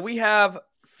 Jacob. So we have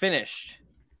finished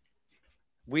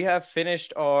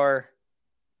our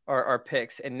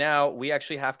picks, and now we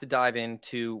actually have to dive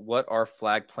into what our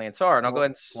flag plants are. And I'll go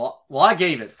ahead and... Well, I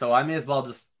gave it, so I may as well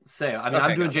just say it. I mean,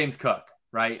 I'm doing James Cook.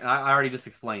 Right, and I already just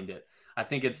explained it. I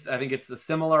think it's a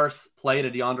similar play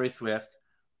to DeAndre Swift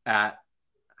at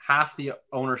half the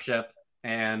ownership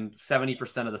and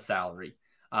 70% of the salary,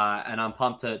 and I'm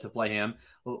pumped to play him.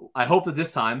 I hope that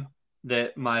this time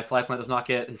that my flag plant does not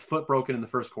get his foot broken in the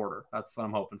first quarter. That's what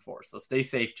I'm hoping for. So stay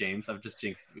safe, James. I've just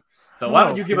jinxed you. So why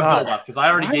don't you give a build up? Because I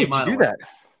already gave mine away.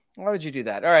 Why would you do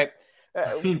that? All right.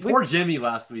 I mean, poor Jimmy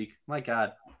last week. My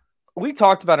God. We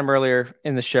talked about him earlier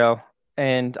in the show.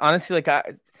 And honestly,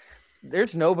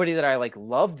 there's nobody that I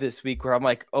love this week where I'm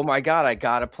like, oh my God, I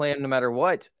got to play him no matter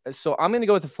what. So I'm going to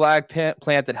go with the flag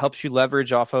plant that helps you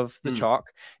leverage off of the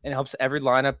chalk and helps every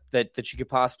lineup that you could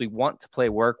possibly want to play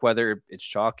work, whether it's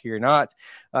chalky or not.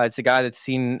 It's a guy that's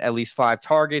seen at least 5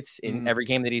 targets in every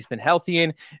game that he's been healthy in.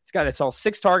 It's a guy that saw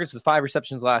 6 targets with 5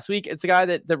 receptions last week. It's a guy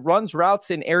that runs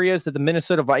routes in areas that the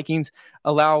Minnesota Vikings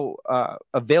allow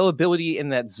availability in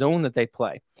that zone that they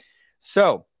play.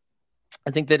 So I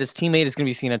think that his teammate is going to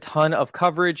be seeing a ton of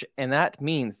coverage, and that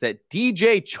means that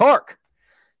GJ Chark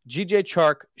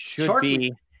should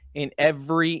be in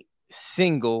every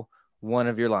single one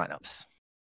of your lineups.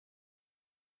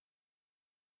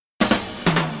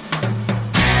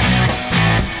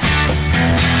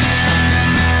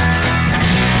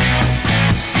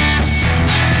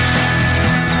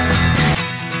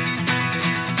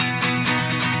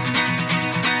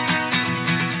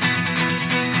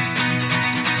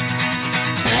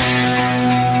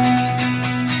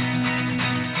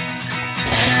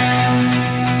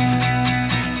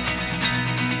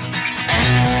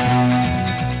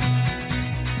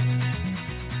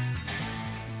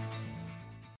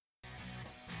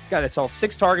 Guy that saw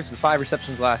 6 targets with 5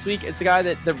 receptions last week. It's a guy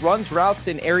that runs routes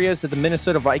in areas that the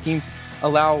Minnesota Vikings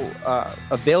allow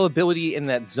availability in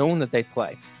that zone that they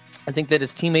play. I think that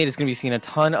his teammate is going to be seeing a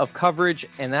ton of coverage,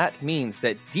 and that means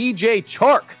that DJ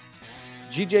Chark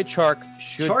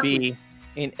should be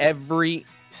in every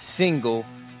single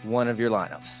one of your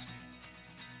lineups.